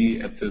should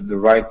be at the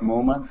right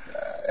moment,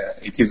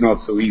 it is not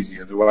so easy.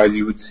 Otherwise,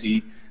 you would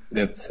see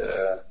that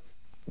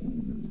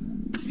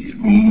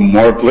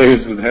more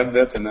players would have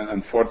that, and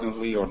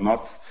unfortunately or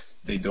not,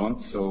 they don't.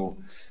 So,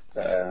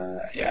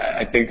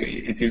 I think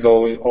it is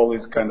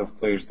always kind of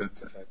players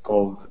that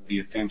call the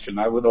attention.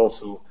 I would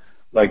also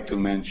like to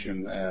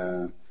mention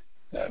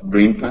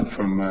Brinkman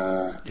from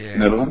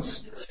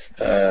Netherlands,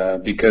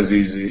 because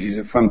he's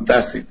a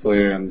fantastic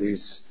player, and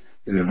he's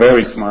a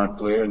very smart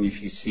player. And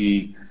if you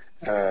see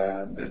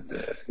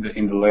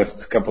in the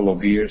last couple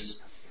of years,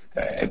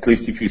 at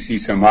least if you see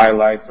some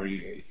highlights, or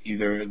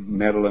either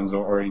Netherlands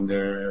or in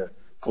their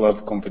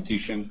club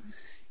competition,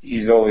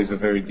 he's always a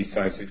very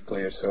decisive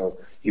player. So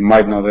he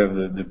might not have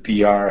the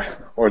PR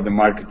or the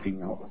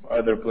marketing of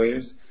other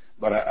players,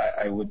 but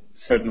I would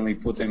certainly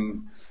put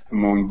him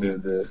among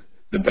the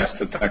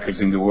best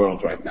attackers in the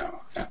world right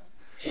now. Yeah.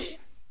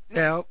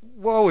 Now,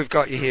 while we've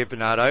got you here,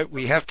 Bernardo,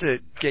 we have to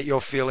get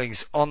your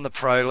feelings on the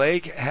Pro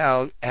League,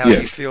 how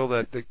you feel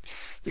that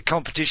the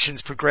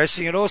competition's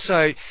progressing, and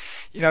also,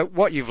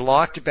 what you've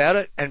liked about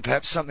it, and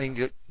perhaps something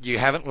that you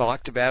haven't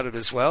liked about it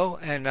as well.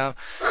 And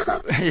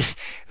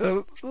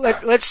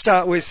let's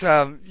start with,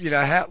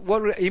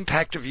 what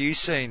impact have you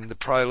seen the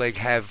Pro League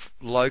have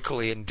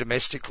locally and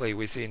domestically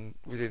within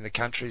the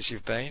countries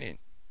you've been in?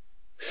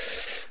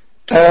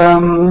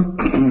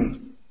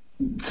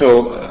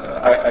 So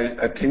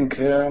I think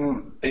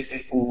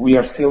we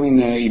are still in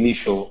the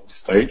initial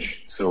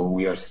stage, so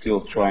we are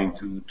still trying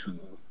to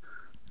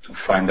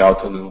find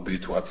out a little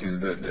bit what is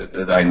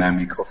the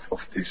dynamic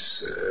of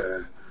this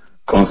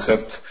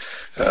concept.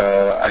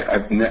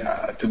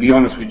 To be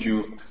honest with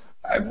you,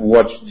 I've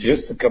watched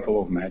just a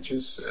couple of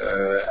matches,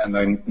 and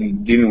I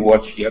didn't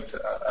watch yet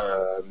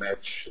a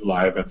match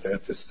live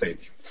at the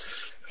stadium.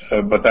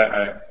 But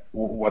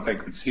what I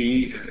could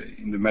see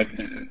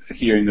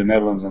here in the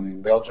Netherlands and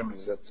in Belgium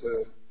is that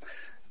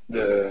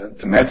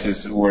the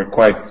matches were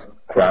quite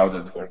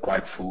crowded, were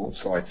quite full.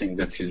 So I think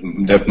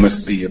that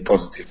must be a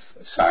positive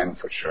sign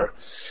for sure.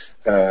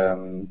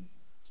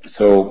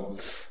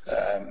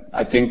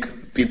 I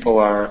think people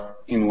are,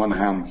 in one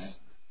hand,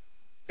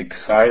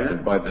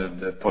 excited by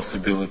the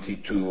possibility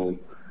to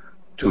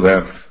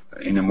have,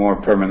 in a more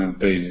permanent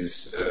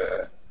basis,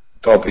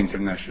 top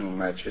international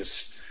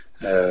matches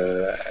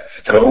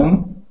at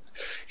home.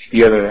 On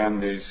the other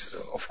hand, there is,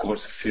 of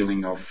course, a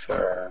feeling of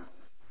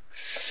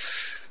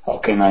how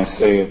can I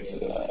say it?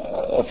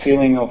 A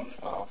feeling of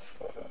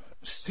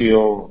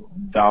still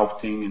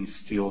doubting and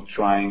still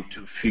trying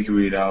to figure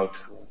it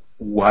out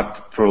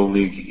what Pro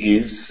League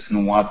is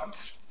and what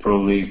Pro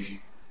League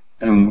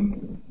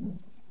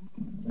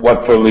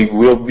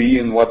will be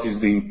and what is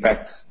the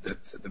impact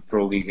that the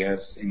Pro League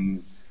has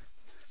in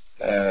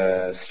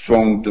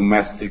strong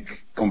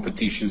domestic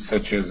competitions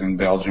such as in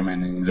Belgium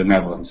and in the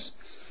Netherlands.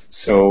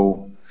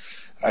 So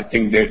I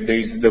think there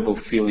is a double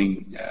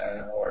feeling,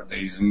 or there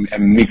is a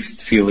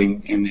mixed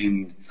feeling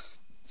in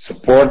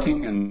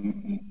supporting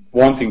and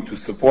wanting to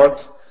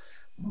support,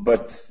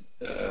 but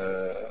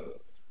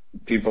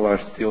people are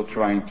still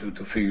trying to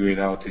figure it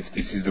out if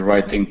this is the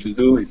right thing to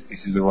do, if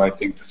this is the right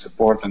thing to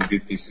support, and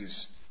if this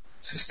is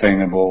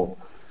sustainable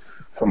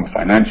from a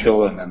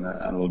financial and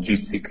a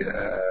logistic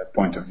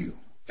point of view.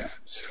 Yeah.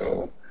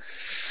 So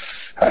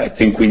I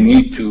think we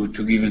need to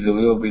give it a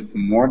little bit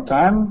more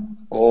time,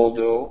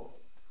 although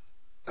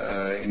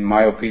in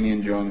my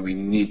opinion, John, we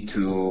need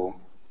to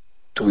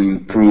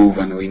improve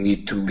and we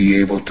need to be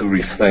able to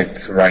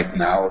reflect right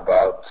now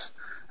about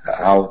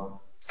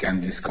how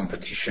can this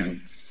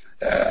competition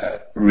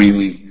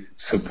really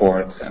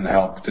support and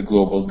help the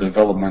global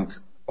development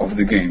of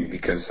the game,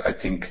 because I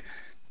think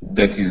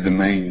that is the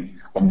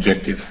main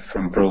objective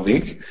from Pro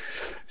League.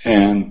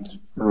 And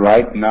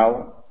right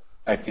now,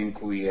 I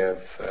think we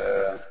have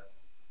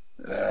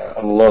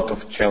a lot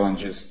of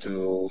challenges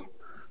to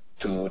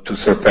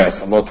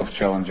surpass, a lot of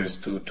challenges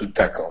to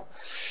tackle.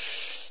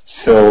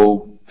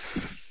 So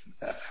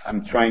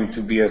I'm trying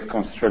to be as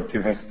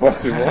constructive as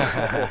possible.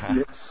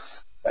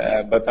 Yes.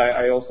 But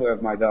I also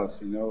have my doubts,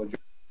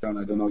 John.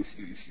 I don't know if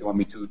you want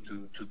me to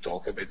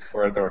talk a bit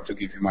further or to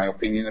give you my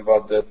opinion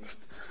about that.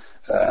 But,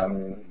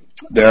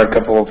 there are a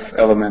couple of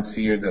elements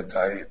here that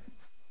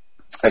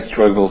I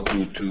struggle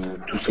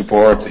to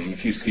support.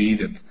 If you see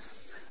that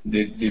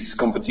this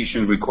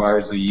competition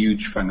requires a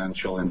huge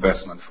financial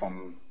investment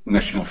from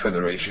national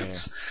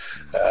federations.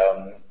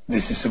 Yeah.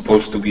 This is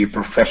supposed to be a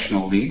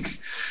professional league,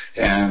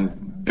 and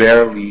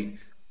barely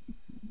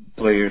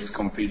players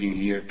competing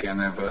here can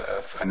have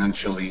a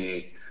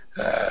financially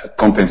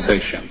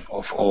compensation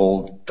of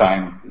all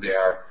time they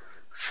are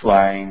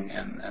flying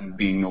and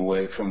being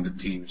away from the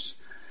teams.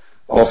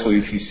 Also,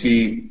 if you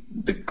see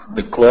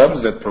the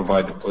clubs that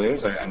provide the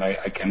players, and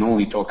I can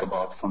only talk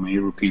about from a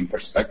European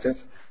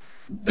perspective,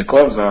 the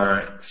clubs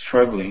are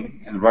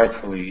struggling, and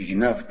rightfully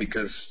enough,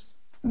 because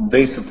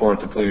they support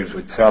the players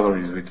with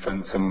salaries, with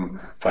some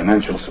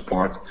financial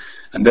support,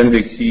 and then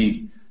they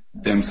see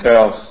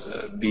themselves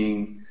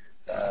being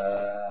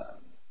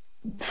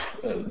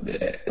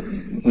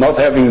not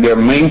having their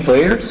main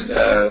players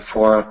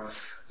for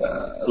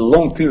a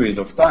long period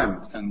of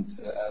time. And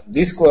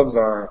these clubs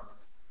are,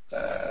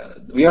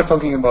 we are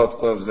talking about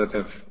clubs that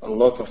have a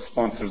lot of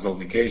sponsors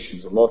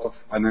obligations, a lot of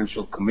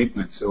financial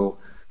commitment. So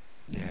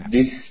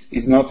this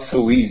is not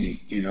so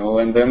easy,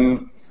 and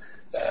then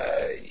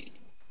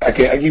I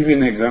give you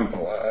an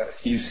example.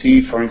 You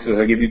see, for instance,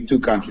 I give you two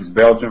countries,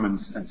 Belgium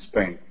and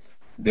Spain.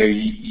 They're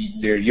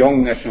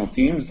young national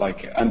teams,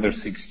 like under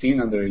 16,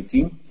 under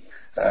 18.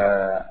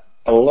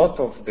 A lot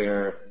of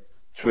their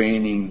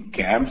training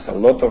camps, a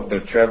lot of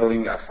their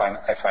traveling are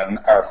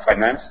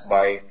financed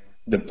by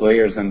the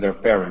players and their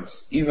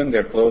parents. Even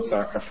their clothes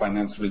are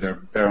financed with their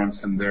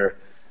parents and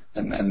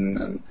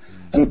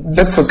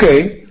that's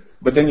okay.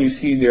 But then you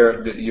see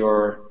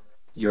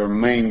your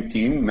main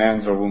team,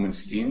 men's or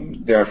women's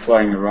team, they are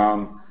flying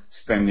around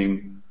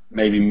spending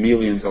maybe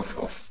millions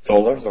of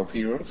dollars, of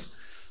euros.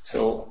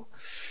 So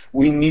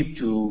we need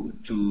to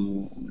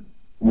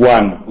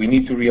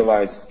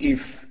realize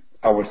if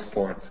our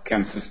sport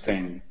can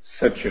sustain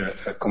such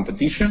a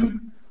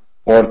competition,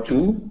 or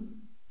two,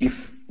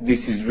 if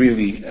this is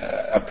really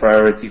a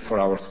priority for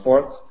our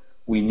sport,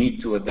 we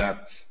need to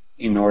adapt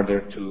in order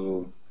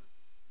to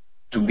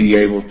be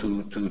able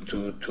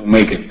to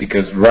make it.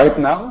 Because right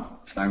now,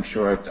 and I'm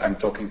sure I'm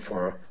talking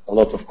for a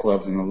lot of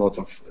clubs and a lot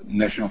of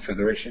national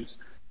federations,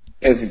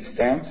 as it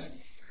stands,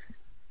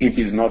 it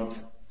is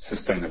not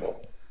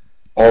sustainable.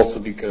 Also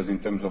because in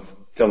terms of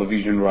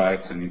television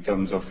rights and in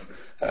terms of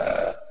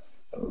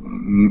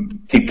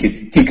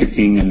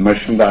ticketing and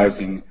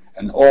merchandising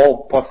and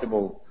all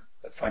possible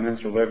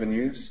financial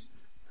revenues,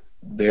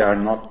 they are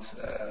not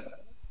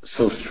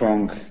so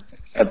strong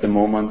at the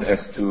moment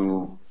as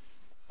to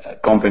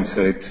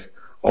compensate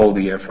all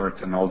the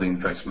effort and all the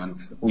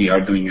investment we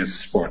are doing as a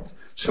sport.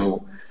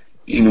 So,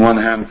 in one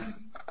hand,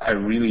 I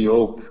really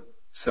hope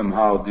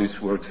somehow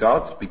this works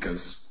out,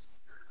 because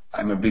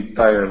I'm a bit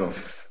tired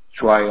of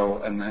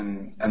trial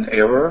and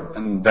error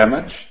and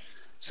damage.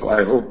 So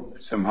I hope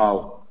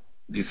somehow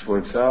this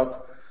works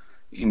out.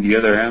 In the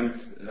other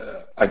hand,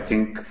 I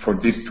think for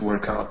this to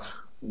work out,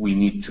 we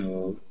need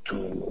to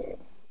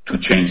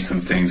change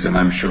some things, and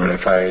I'm sure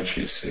FIH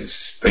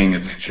is paying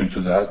attention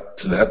to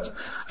that.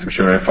 I'm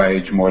sure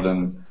FIH more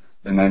than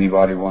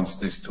anybody wants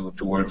this to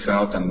work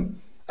out, and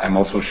I'm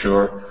also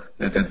sure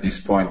that at this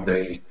point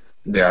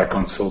they are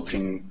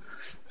consulting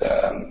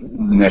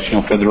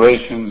national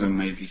federations and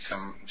maybe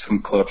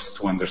some clubs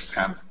to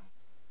understand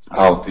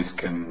how this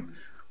can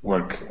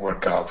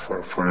work out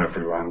for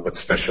everyone, but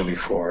especially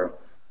for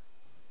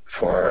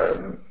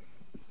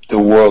the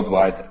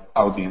worldwide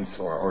audience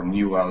or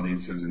new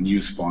audiences and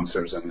new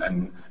sponsors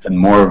and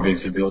more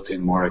visibility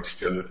and more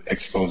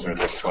exposure.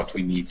 That's what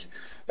we need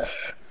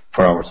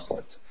for our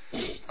sport.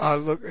 I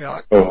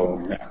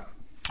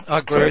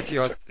agree with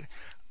you.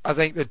 I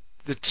think that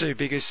the two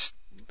biggest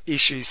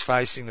issues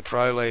facing the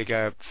Pro League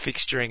are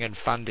fixturing and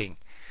funding,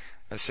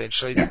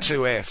 essentially the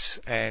two Fs,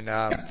 and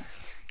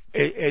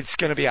it's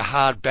going to be a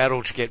hard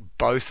battle to get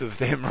both of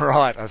them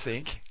right, I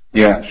think.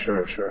 Yeah,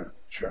 sure.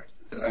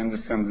 I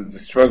understand the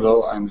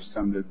struggle, I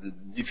understand the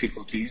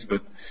difficulties,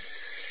 but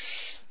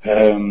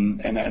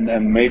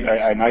and maybe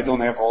I don't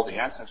have all the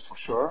answers for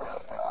sure,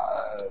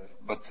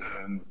 but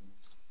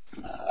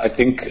I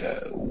think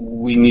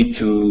we need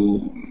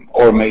to,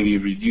 or maybe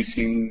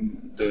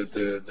reducing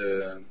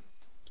the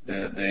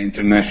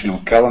international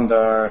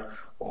calendar,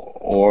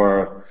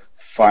 or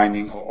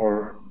finding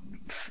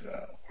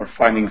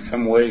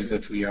some ways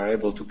that we are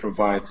able to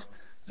provide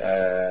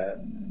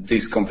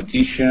this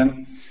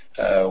competition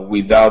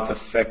without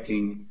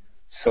affecting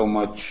so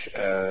much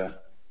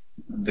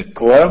the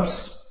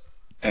clubs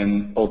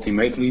and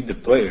ultimately the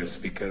players,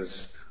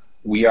 because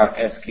we are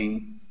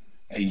asking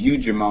a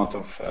huge amount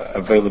of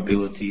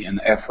availability and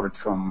effort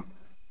from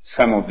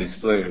some of these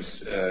players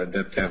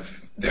that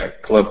have their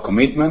club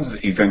commitments,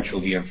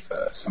 eventually have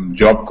some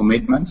job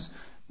commitments,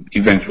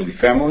 eventually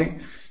family.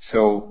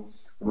 So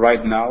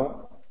right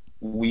now,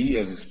 we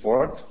as a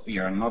sport, we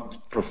are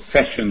not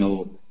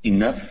professional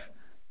enough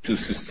to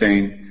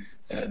sustain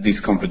this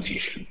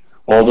competition.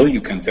 Although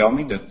you can tell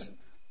me that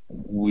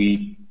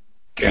we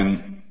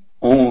can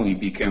only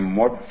become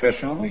more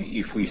professional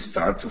if we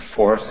start to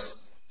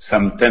force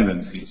some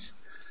tendencies.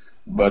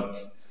 But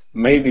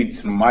maybe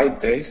it's my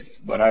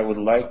taste, but I would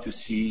like to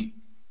see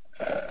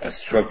a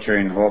structure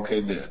in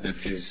hockey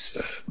that is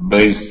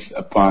based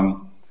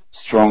upon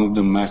strong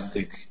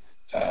domestic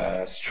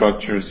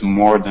structures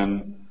more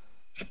than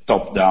a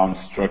top-down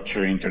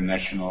structure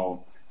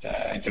international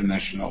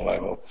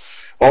level.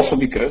 Also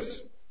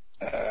because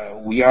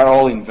we are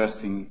all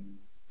investing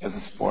as a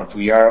sport.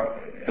 We are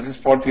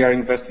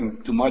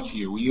investing too much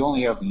here. We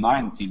only have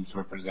 9 teams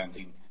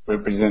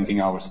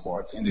representing our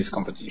sport in this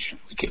competition.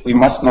 We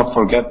must not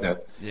forget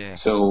that. Yeah.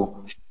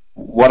 So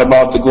what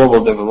about the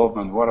global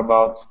development? What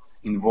about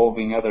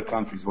involving other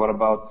countries? What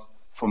about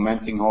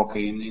fomenting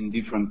hockey in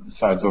different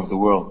sides of the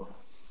world?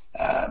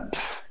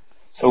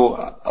 So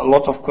a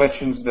lot of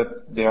questions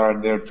that they are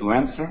there to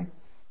answer,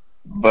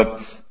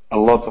 but a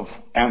lot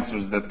of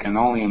answers that can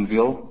only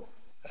unveil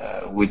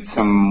with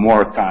some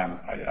more time,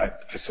 I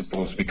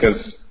suppose,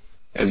 because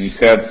as you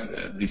said,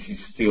 this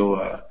is still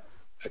a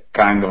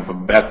kind of a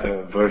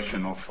better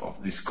version of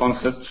this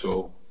concept.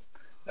 So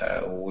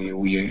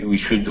we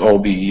should all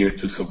be here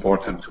to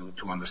support and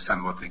to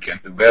understand what we can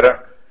do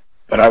better.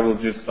 But I would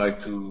just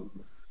like to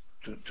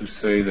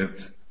say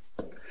that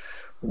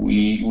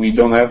we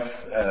don't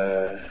have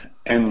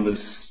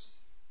endless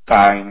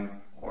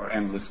time or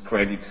endless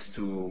credits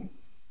to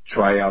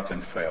try out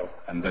and fail,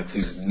 and that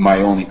is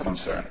my only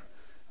concern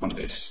on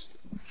this.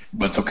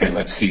 But okay,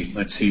 let's see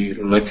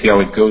how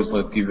it goes.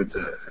 Let's give it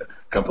a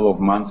couple of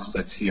months.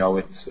 Let's see how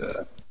it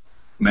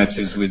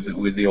matches with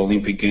the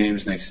Olympic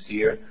Games next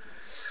year.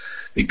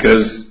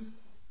 Because,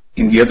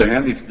 in the other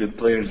hand, if the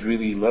players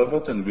really love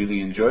it and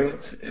really enjoy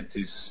it, it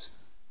is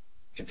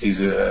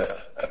a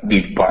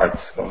big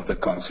part of the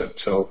concept.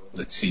 So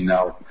let's see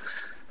now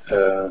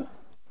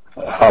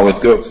how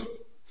it goes.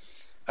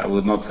 I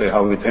would not say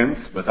how it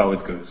ends, but how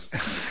it goes.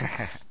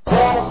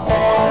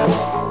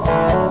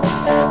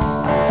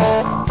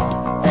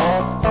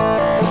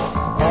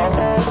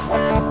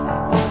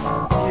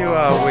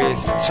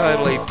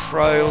 Totally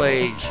Pro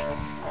League.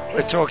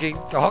 We're talking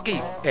the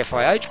Hockey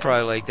FIH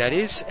Pro League, that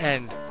is,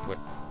 and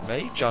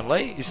me, John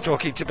Lee, is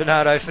talking to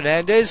Bernardo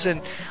Fernandes.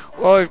 And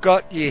while we've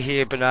got you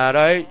here,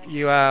 Bernardo,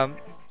 you are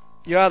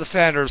the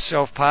founder of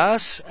Self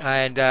Pass,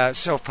 and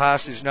Self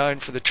Pass is known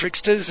for the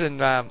tricksters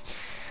and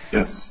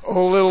Yes.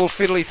 all little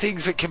fiddly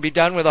things that can be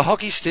done with a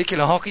hockey stick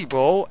and a hockey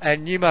ball,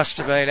 and you must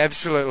have been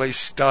absolutely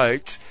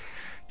stoked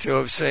to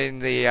have seen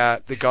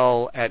the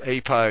goal at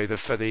Ipoh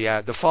for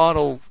the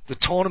final, the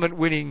tournament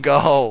winning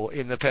goal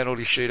in the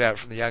penalty shootout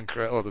from the young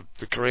or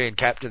the Korean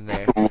captain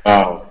there.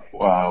 Wow.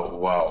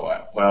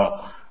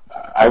 Well,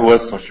 I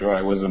was for sure.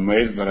 I was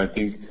amazed, but I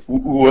think who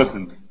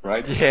wasn't,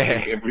 right? Yeah. I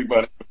think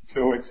everybody was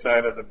so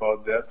excited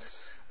about that.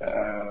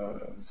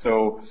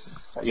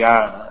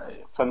 Yeah,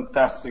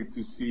 fantastic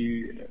to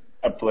see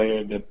a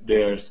player that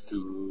dares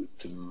to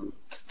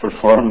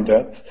perform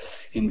that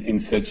in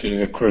such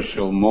a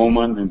crucial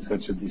moment, in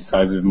such a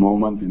decisive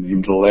moment,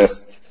 in the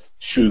last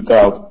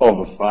shootout of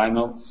a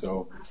final.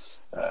 So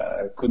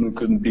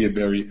couldn't be a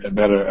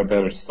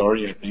better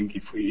story. I think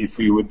if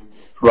we would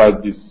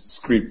write this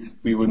script,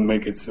 we would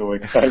make it so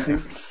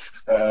exciting.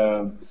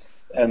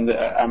 And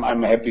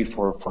I'm happy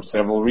for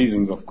several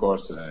reasons, of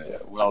course.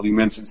 Well, you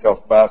mentioned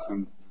self-pass,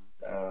 and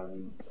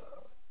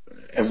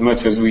as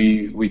much as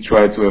we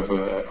try to have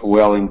a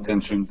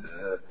well-intentioned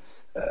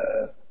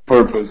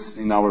purpose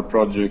in our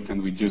project,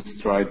 and we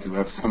just try to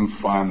have some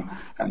fun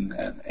and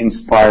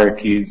inspire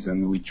kids,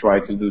 and we try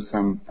to do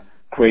some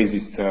crazy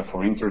stuff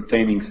or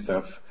entertaining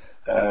stuff.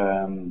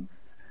 It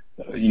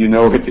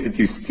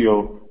is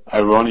still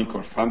ironic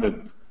or fun that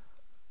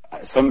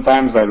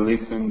sometimes I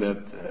listen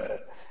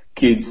that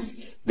kids,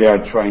 they are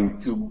trying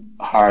too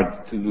hard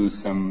to do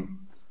some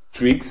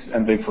tricks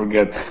and they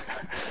forget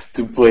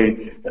to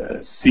play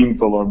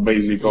simple or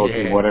basic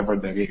hockey, whatever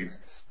that is.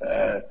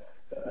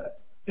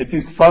 It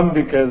is fun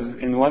because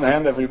in one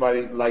hand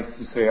everybody likes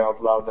to say out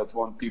loud that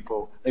want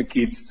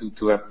kids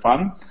to have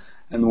fun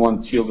and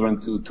want children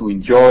to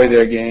enjoy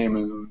their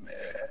game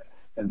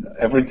and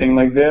everything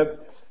like that.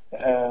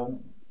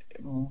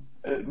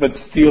 But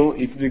still,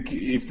 if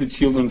the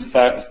children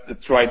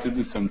try to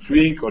do some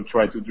trick or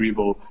try to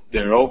dribble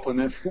their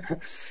opponent,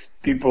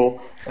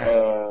 people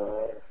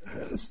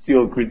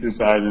still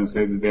criticize and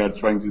say that they are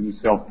trying to do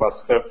self-pass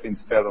stuff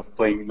instead of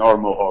playing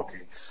normal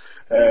hockey.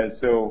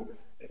 So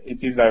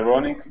it is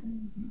ironic.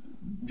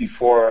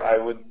 Before I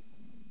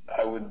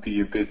would be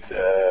a bit,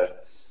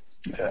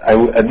 I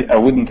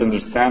wouldn't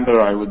understand,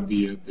 or I would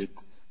be a bit,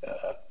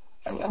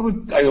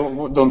 I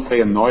don't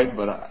say annoyed,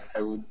 but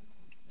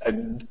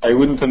I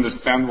wouldn't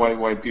understand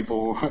why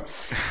people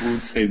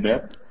would say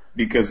that,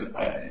 because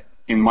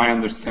in my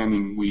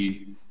understanding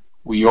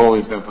we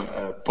always have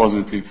a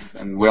positive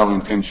and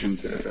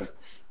well-intentioned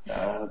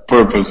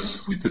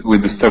purpose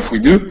with the stuff we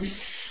do.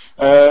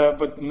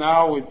 But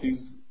now it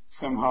is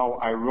somehow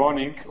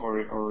ironic,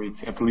 or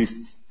it's at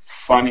least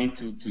funny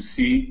to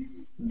see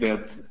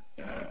that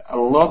a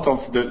lot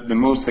of the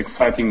most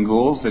exciting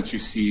goals that you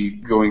see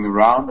going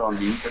around on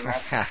the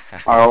internet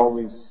are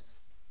always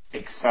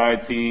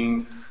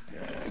exciting,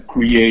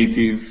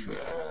 creative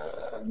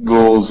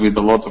goals with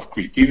a lot of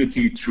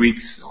creativity,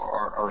 tricks,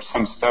 or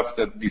some stuff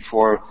that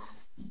before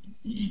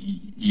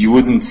you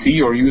wouldn't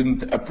see or you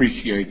wouldn't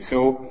appreciate.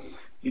 So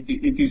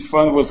it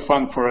was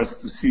fun for us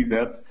to see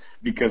that,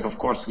 because of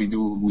course we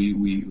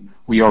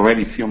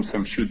already filmed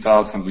some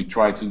shootouts and we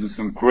tried to do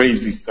some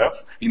crazy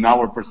stuff. In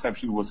our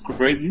perception it was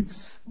crazy,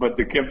 but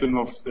the captain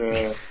of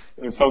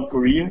South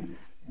Korea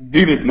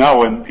did it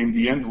now, and in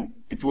the end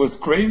it was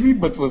crazy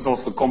but was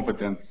also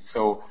competent.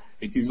 So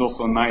it is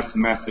also a nice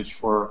message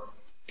for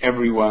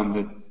everyone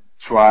that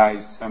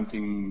tries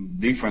something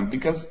different,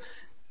 because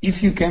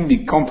if you can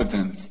be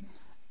competent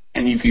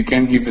and if you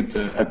can give it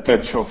a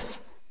touch of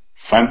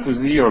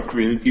fantasy or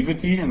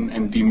creativity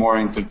and be more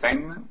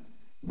entertainment,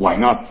 why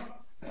not?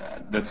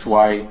 That's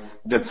why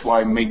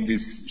make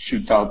this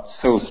shootout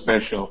so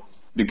special,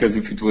 because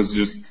if it was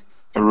just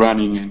a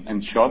running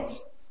and shot,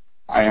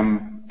 I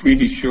am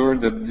pretty sure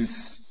that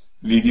this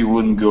video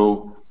wouldn't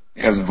go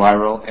as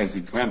viral as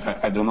it went.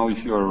 I don't know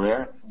if you're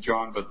aware,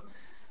 John, but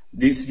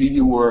this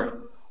video were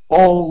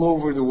all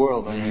over the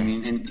world. I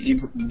mean, in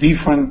even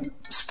different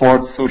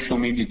sports social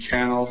media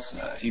channels,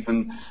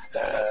 even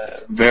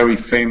very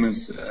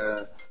famous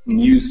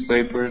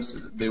newspapers,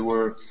 they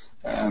were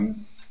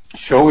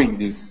showing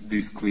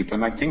this clip,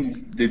 and I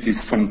think that is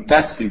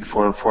fantastic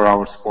for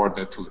our sport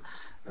that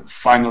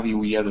finally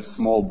we had a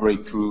small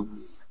breakthrough,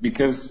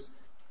 because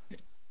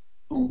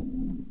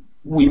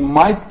we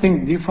might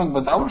think different,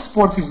 but our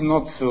sport is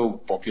not so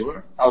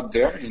popular out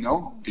there,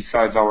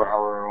 besides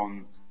our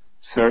own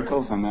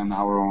circles and then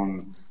our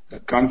own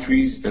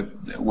countries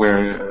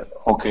where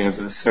hockey has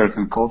a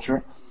certain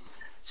culture.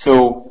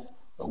 So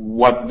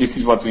this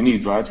is what we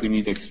need, right? We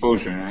need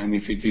exposure, and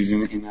if it is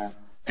in an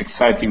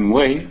exciting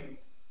way,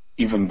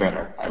 even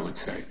better, I would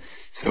say.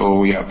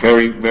 So yeah,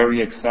 very,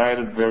 very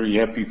excited, very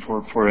happy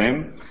for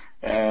him.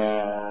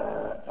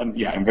 And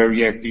yeah, I'm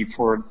very happy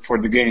for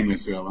the game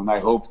as well. And I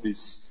hope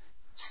this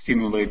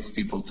stimulates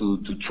people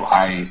to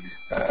try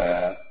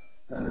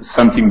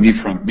something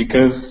different,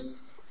 because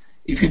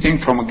if you think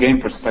from a game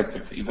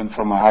perspective, even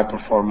from a high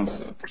performance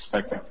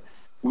perspective,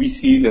 we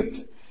see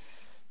that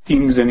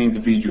teams and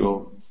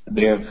individual,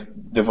 they have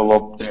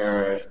developed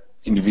their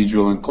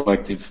individual and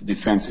collective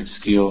defensive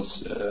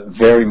skills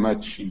very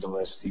much in the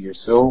last year.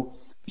 So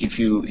if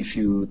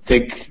you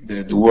take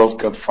the World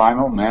Cup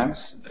final,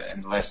 men's,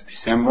 in last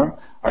December,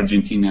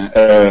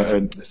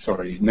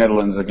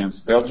 Netherlands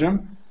against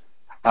Belgium,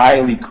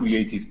 highly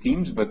creative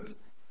teams, but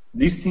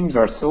these teams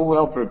are so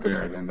well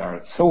prepared and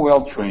are so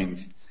well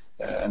trained,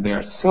 and they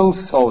are so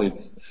solid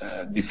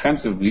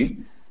defensively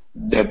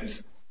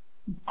that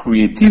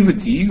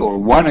creativity or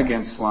one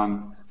against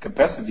one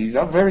capacities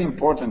are very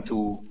important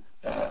to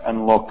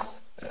unlock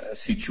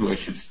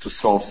situations, to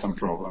solve some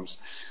problems.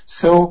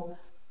 So,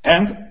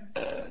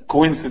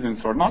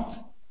 coincidence or not,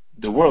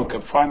 the World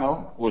Cup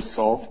final was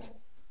solved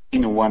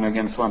in a one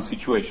against one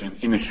situation,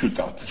 in a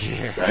shootout,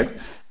 right?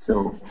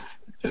 So,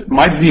 it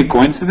might be a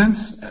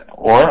coincidence,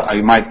 or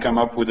I might come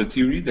up with a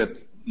theory that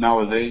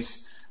nowadays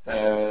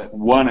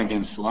one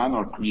against one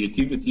or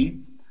creativity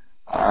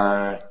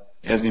are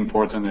as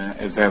important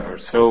as ever.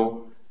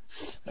 So,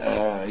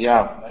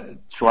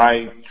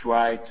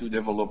 try to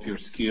develop your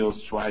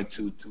skills, try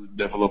to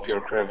develop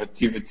your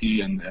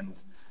creativity, and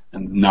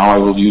now I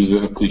will use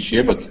a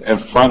cliche, but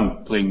have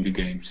fun playing the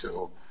game.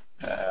 So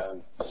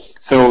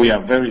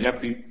very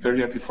happy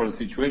for the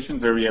situation,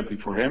 very happy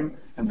for him,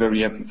 and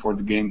very happy for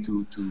the game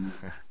to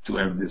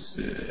have this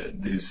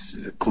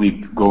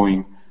clip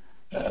going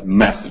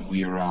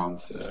massively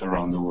around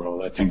the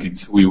world. I think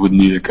we would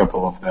need a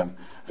couple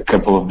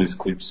of these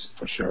clips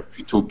for sure.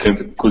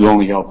 Could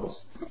only help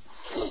us.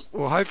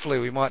 Well, hopefully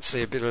we might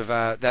see a bit of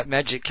that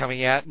magic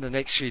coming out in the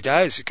next few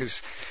days,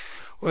 because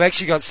we've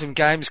actually got some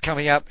games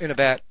coming up in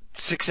about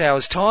 6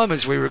 hours' time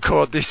as we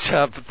record this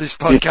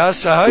podcast.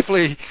 So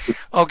hopefully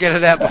I'll get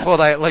it out before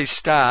they at least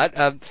start.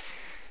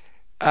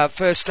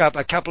 First up,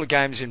 a couple of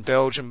games in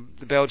Belgium.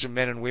 The Belgian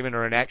men and women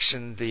are in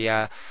action.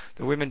 The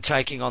women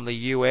taking on the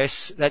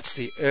US. That's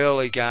the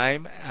early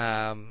game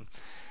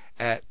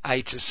at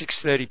 8 to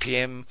 6:30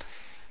 p.m.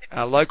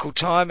 Local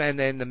time, and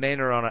then the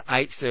men are on at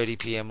 8:30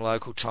 p.m.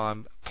 local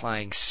time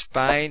playing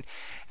Spain.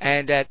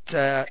 And at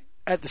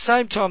the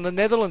same time, the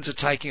Netherlands are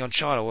taking on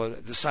China. Well,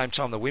 at the same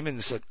time, the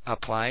women's are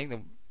playing,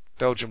 the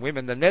Belgian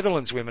women. The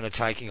Netherlands women are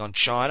taking on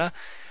China.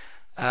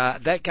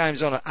 That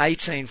game's on at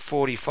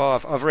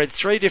 18:45. I've read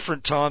 3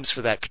 different times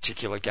for that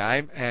particular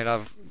game, and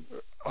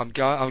I'm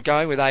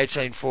going with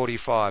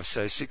 18:45,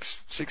 so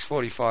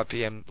 6:45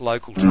 p.m.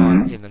 local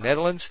time in the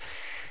Netherlands.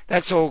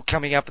 That's all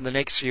coming up in the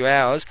next few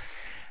hours.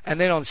 And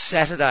then on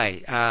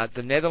Saturday,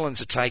 the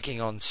Netherlands are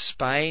taking on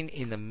Spain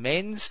in the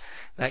men's.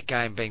 That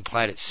game being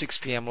played at 6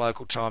 p.m.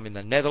 local time in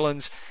the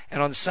Netherlands. And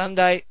on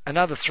Sunday,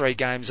 another 3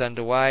 games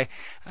underway.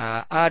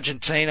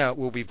 Argentina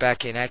will be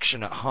back in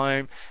action at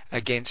home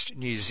against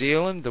New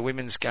Zealand. The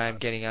women's game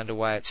getting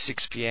underway at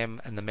 6 p.m.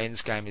 and the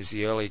men's game is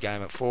the early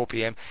game at 4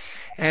 p.m.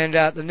 And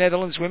the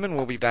Netherlands women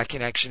will be back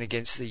in action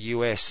against the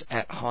US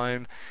at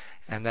home,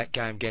 and that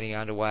game getting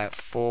underway at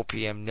 4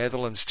 p.m.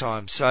 Netherlands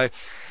time. So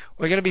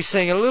we're going to be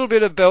seeing a little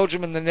bit of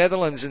Belgium and the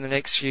Netherlands in the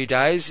next few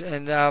days,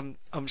 and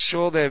I'm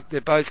sure they're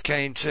both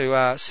keen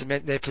to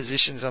cement their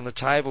positions on the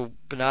table.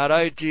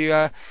 Bernardo, do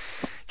you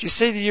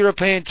see the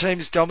European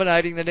teams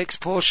dominating the next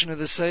portion of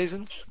the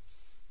season?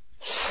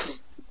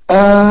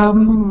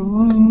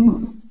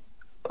 Well,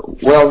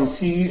 you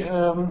see,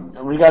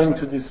 regarding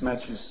to these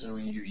matches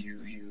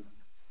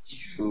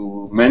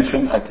you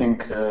mentioned, I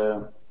think.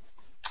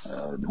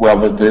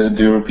 The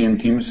European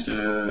teams,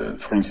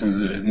 for instance,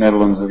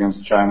 Netherlands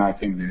against China, I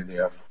think they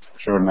are for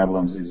sure.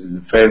 Netherlands is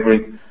the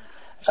favorite.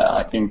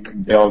 I think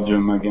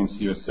Belgium against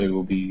USA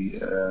will be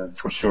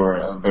for sure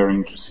a very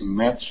interesting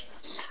match.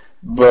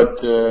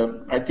 But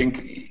I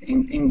think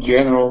in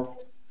general,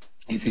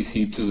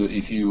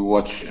 if you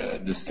watch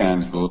the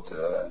stands, both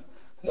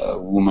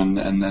women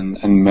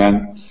and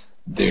men,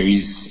 there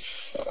is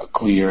a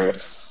clear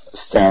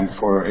stand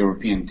for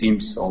European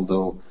teams,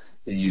 although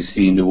you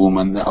see in the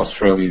women,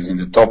 Australia is in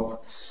the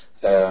top.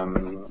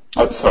 You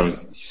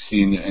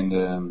see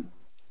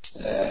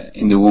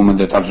in the women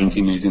that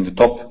Argentina is in the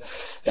top,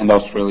 and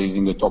Australia is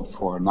in the top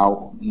 4.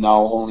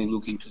 Now only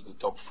looking to the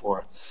top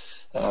 4.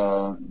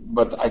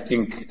 But I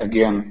think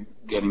again,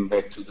 getting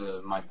back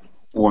to my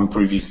one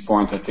previous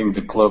point, I think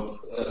the club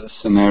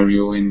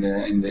scenario in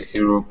the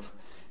Europe,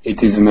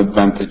 it is an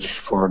advantage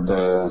for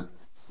the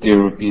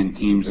European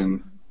teams,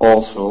 and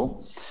also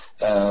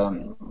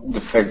the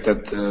fact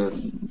that the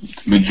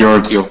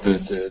majority of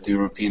the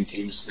European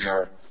teams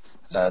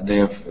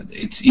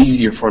it's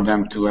easier for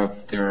them to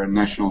have their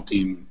national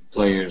team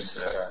players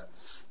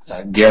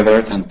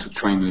gathered and to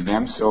train with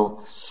them.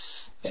 So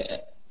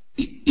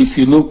if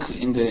you look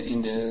in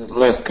the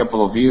last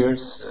couple of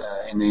years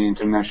in the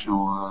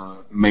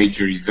international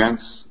major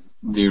events,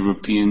 the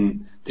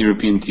European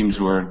teams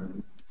were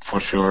for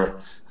sure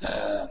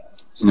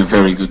in a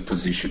very good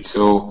position.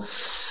 So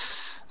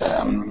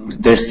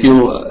there's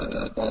still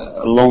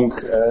a long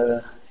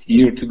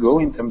year to go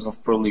in terms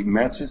of Pro League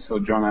matches. So,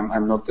 John,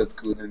 I'm not that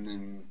good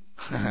in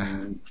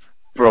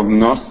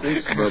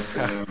prognostics, but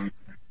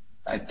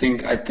I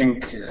think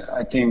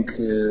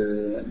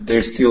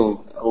there's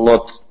still a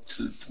lot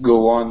to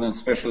go on,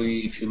 especially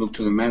if you look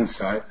to the men's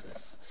side.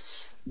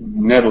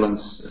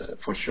 Netherlands,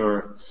 for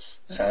sure,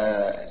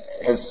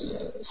 has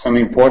some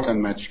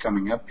important match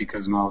coming up,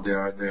 because now they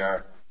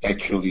are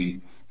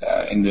actually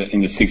in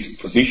the sixth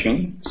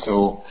position.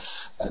 So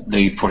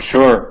they for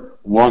sure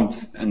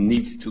want and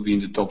need to be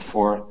in the top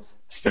four,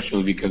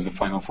 especially because the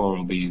final four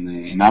will be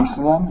in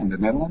Amsterdam, in the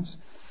Netherlands.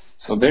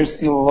 So there's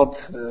still a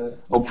lot,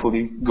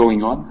 hopefully,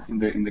 going on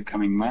in the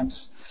coming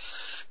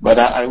months. But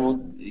I will,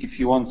 if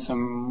you want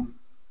some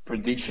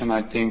prediction,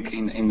 I think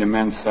in the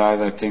men's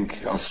side, I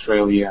think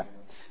Australia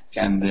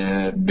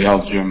and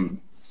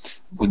Belgium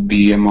would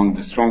be among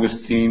the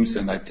strongest teams,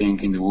 and I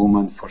think in the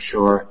women, for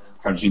sure,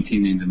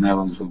 Argentina and the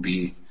Netherlands will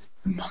be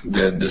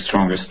the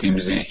strongest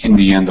teams in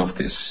the end of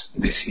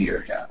this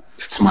year. Yeah,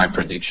 that's my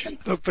prediction.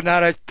 Look,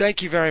 Bernardo,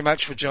 thank you very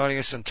much for joining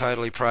us on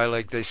Totally Pro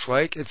League this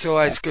week. It's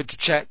always good to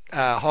chat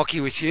hockey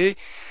with you.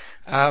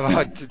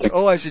 I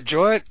always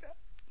enjoy it.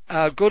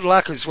 Good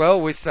luck as well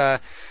with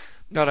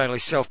not only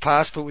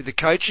self-pass but with the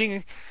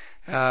coaching.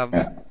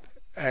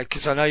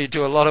 Because I know you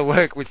do a lot of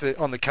work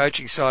on the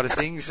coaching side of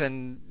things,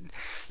 and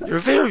you're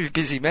a very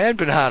busy man,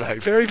 Bernardo.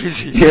 Very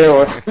busy. Yeah,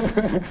 well,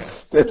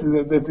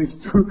 that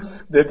is true.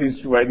 That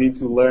is true. I need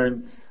to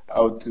learn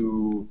how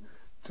to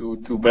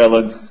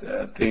balance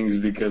things,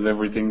 because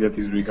everything that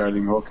is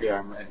regarding hockey,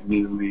 I'm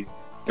immediately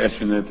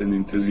passionate and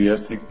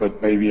enthusiastic.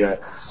 But maybe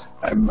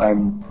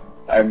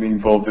I'm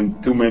involved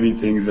in too many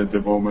things at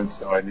the moment,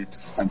 so I need to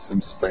find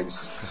some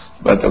space.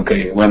 But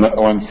okay,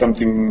 when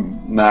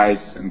something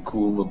nice and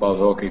cool about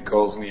hockey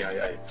calls me,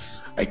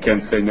 I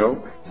can't say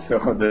no. So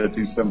that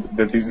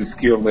is a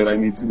skill that I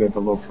need to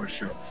develop for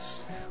sure.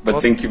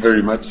 But thank you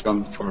very much,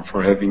 John,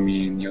 for having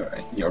me in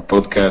your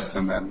podcast,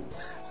 and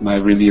I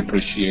really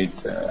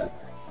appreciate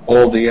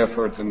all the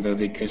effort and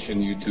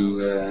dedication you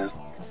do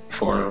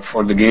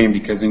for the game,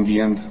 because in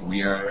the end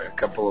we are a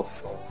couple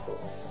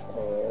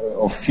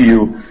of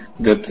few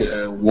that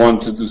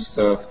want to do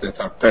stuff, that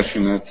are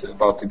passionate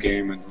about the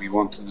game, and we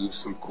want to do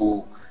some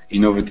cool,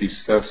 innovative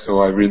stuff.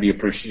 So I really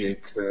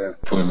appreciate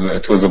it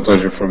was a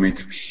pleasure for me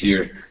to be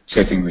here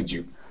chatting with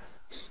you.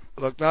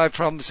 Look, no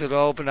problems at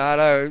all,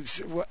 Bernardo.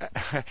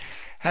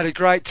 Had a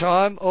great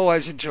time.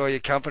 Always enjoy your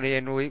company,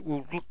 and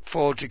we'll look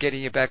forward to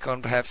getting you back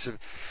on perhaps a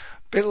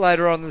bit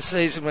later on in the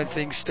season when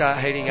things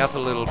start heating up a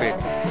little bit.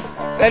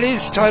 That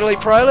is Totally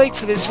Pro League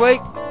for this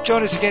week.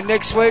 Join us again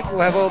next week. We'll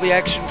have all the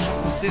action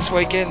from this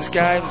weekend's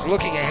games,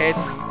 looking ahead,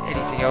 and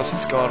anything else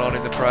that's gone on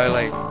in the Pro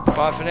League.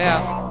 Bye for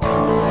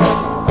now.